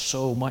 I've got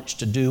so much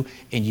to do,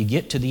 and you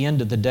get to the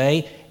end of the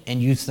day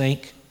and you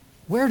think,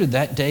 where did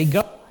that day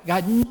go? I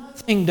got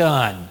nothing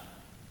done.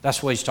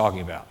 That's what he's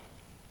talking about.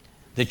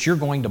 That you're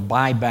going to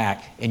buy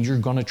back and you're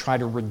going to try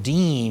to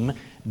redeem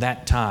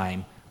that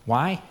time.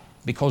 Why?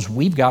 Because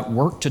we've got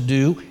work to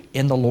do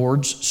in the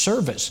Lord's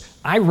service.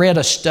 I read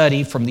a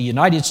study from the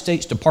United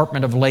States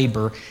Department of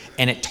Labor,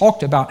 and it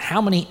talked about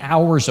how many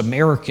hours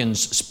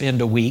Americans spend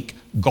a week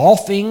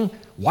golfing,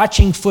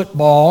 watching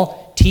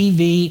football,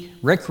 TV,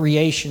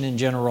 recreation in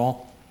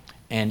general,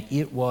 and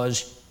it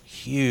was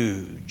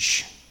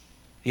huge,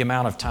 the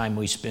amount of time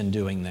we spend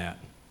doing that.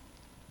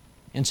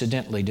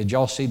 Incidentally, did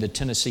y'all see the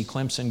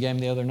Tennessee-Clemson game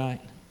the other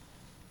night?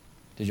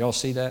 Did y'all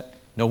see that?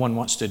 No one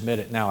wants to admit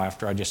it now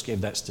after I just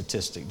gave that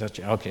statistic.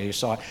 Okay, you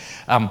saw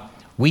it.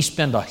 We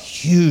spend a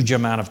huge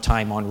amount of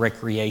time on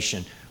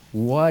recreation.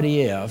 What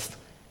if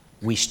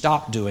we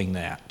stop doing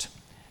that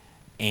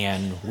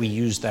and we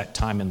use that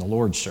time in the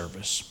Lord's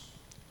service?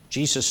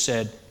 Jesus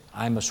said,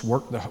 I must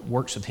work the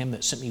works of him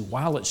that sent me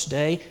while it's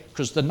day,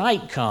 because the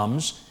night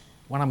comes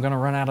when I'm going to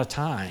run out of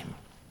time,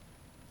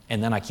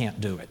 and then I can't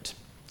do it.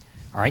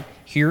 All right,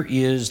 here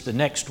is the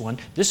next one.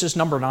 This is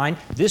number 9.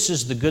 This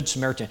is the Good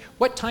Samaritan.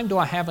 What time do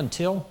I have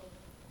until?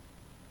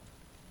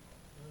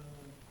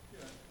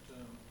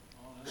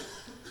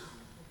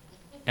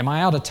 Am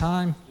I out of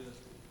time?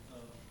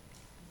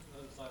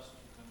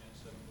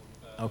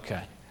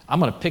 Okay. I'm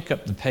going to pick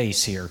up the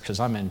pace here because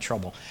I'm in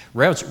trouble.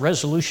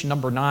 Resolution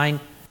number 9,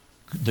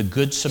 the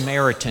Good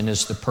Samaritan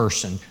is the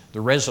person.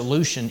 The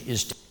resolution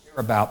is to care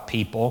about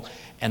people,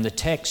 and the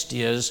text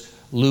is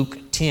Luke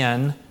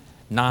 10,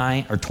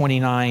 9 or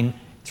 29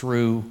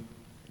 through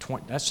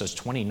 20, that says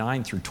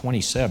 29 through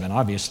 27.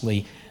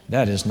 Obviously,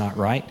 that is not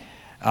right.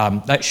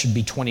 That should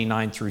be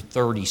 29 through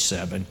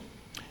 37.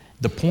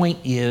 The point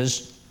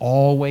is,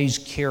 always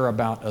care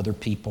about other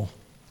people.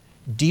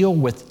 Deal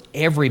with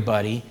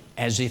everybody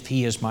as if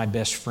he is my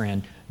best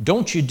friend.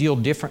 Don't you deal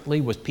differently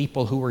with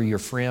people who are your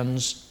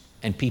friends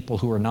and people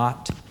who are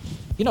not?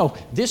 You know,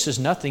 this is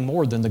nothing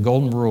more than the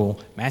golden rule.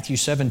 Matthew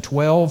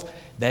 7:12,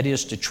 that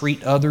is to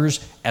treat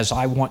others as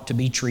I want to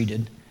be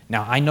treated.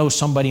 Now, I know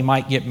somebody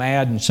might get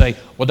mad and say,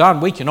 well,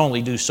 Don, we can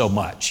only do so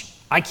much.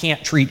 I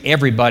can't treat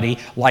everybody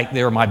like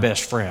they're my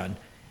best friend.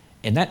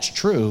 And that's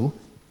true,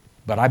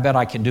 but I bet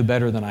I can do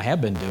better than I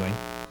have been doing.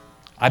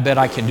 I bet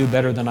I can do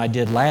better than I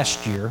did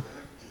last year,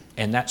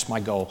 and that's my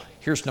goal.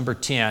 Here's number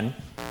 10.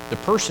 The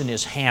person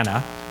is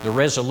Hannah. The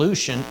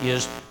resolution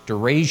is to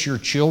raise your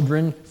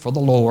children for the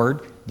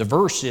Lord. The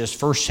verse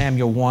is 1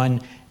 Samuel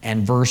 1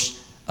 and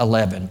verse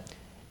 11.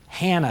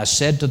 Hannah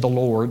said to the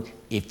Lord,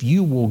 if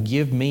you will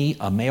give me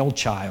a male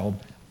child,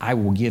 I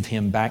will give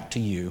him back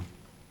to you.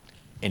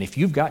 And if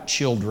you've got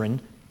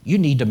children, you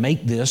need to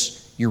make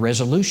this your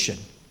resolution.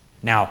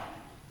 Now,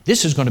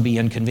 this is going to be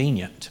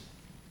inconvenient.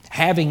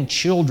 Having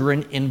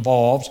children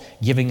involves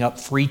giving up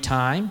free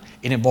time.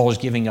 It involves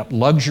giving up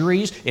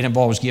luxuries. It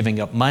involves giving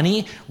up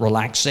money,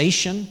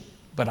 relaxation.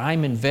 But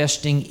I'm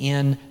investing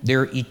in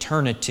their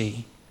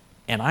eternity.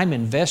 And I'm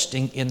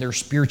investing in their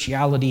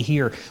spirituality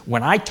here.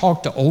 When I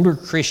talk to older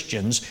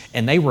Christians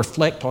and they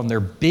reflect on their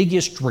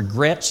biggest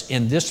regrets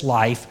in this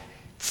life,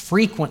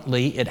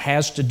 frequently it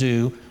has to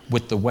do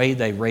with the way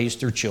they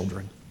raised their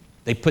children.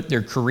 They put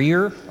their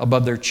career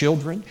above their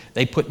children.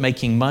 They put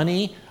making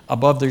money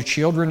above their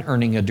children,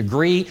 earning a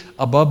degree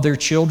above their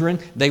children.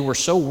 They were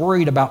so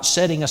worried about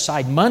setting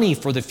aside money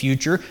for the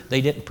future, they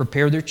didn't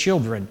prepare their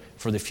children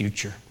for the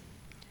future.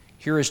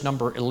 Here is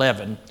number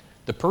 11.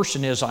 The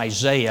person is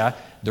Isaiah.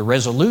 The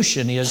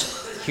resolution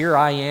is, here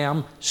I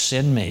am,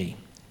 send me.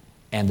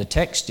 And the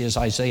text is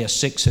Isaiah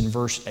 6 and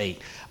verse 8.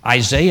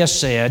 Isaiah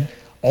said,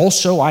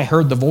 also I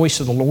heard the voice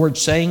of the Lord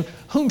saying,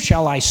 whom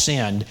shall I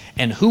send,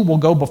 and who will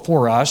go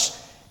before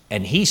us?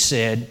 And he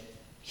said,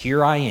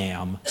 here I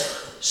am,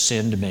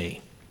 send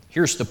me.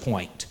 Here's the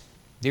point.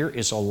 There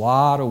is a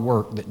lot of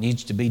work that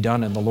needs to be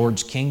done in the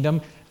Lord's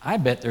kingdom. I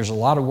bet there's a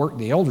lot of work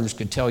the elders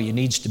could tell you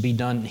needs to be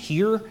done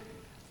here.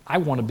 I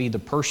want to be the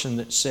person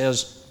that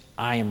says,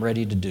 I am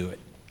ready to do it.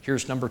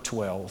 Here's number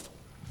 12.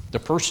 The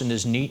person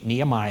is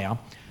Nehemiah.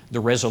 The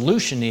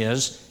resolution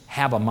is,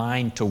 have a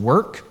mind to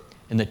work.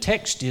 And the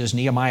text is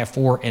Nehemiah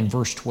 4 and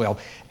verse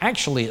 12.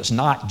 Actually, it's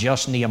not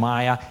just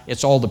Nehemiah.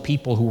 It's all the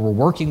people who were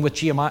working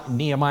with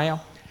Nehemiah.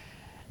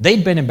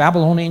 They'd been in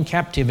Babylonian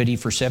captivity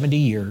for 70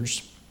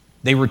 years.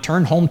 They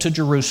returned home to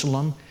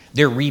Jerusalem.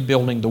 They're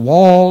rebuilding the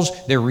walls.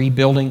 They're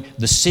rebuilding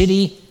the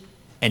city.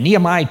 And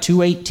Nehemiah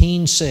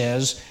 2:18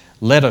 says,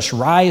 let us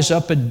rise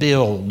up and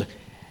build.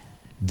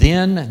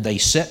 Then they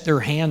set their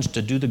hands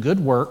to do the good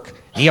work.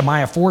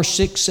 Nehemiah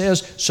 4:6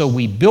 says, so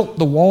we built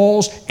the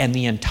walls, and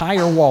the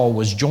entire wall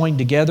was joined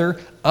together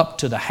up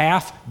to the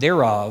half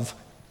thereof,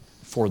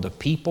 for the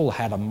people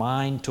had a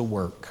mind to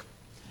work.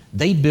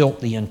 They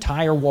built the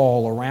entire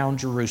wall around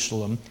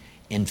Jerusalem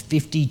in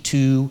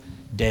 52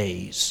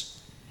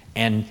 days.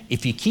 And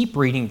if you keep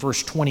reading,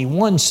 verse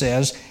 21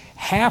 says,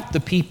 half the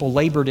people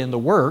labored in the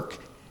work,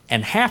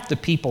 and half the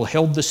people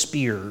held the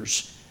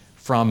spears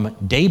from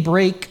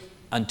daybreak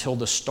until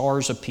the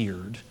stars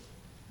appeared.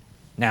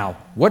 Now,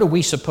 what are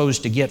we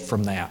supposed to get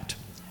from that?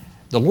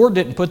 The Lord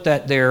didn't put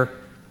that there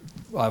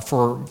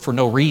for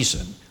no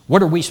reason.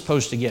 What are we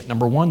supposed to get?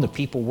 Number one, the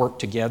people worked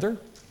together.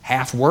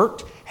 Half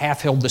worked,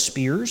 half held the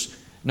spears.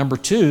 Number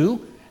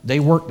two, they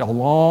worked a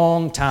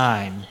long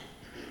time.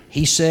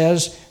 He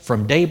says,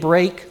 from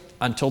daybreak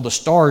until the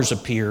stars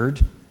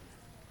appeared,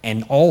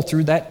 and all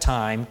through that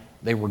time,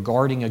 they were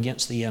guarding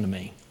against the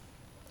enemy.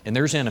 And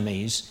there's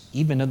enemies,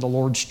 even in the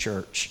Lord's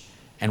church,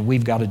 and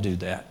we've got to do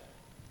that.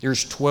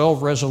 There's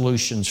 12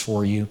 resolutions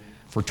for you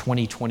for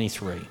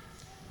 2023.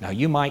 Now,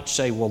 you might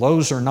say, well,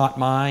 those are not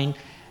mine,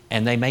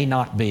 and they may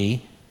not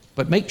be,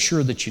 but make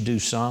sure that you do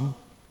some.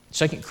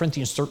 2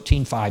 Corinthians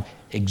 13:5,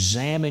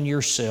 examine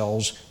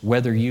yourselves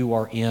whether you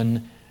are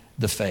in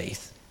the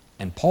faith.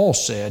 And Paul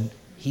said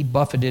he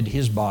buffeted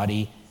his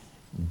body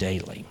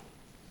daily.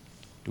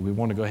 Do we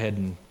want to go ahead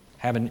and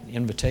have an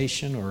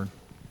invitation or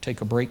take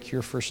a break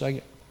here for a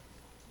second?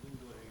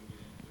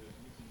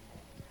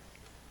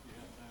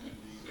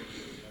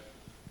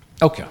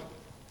 Okay.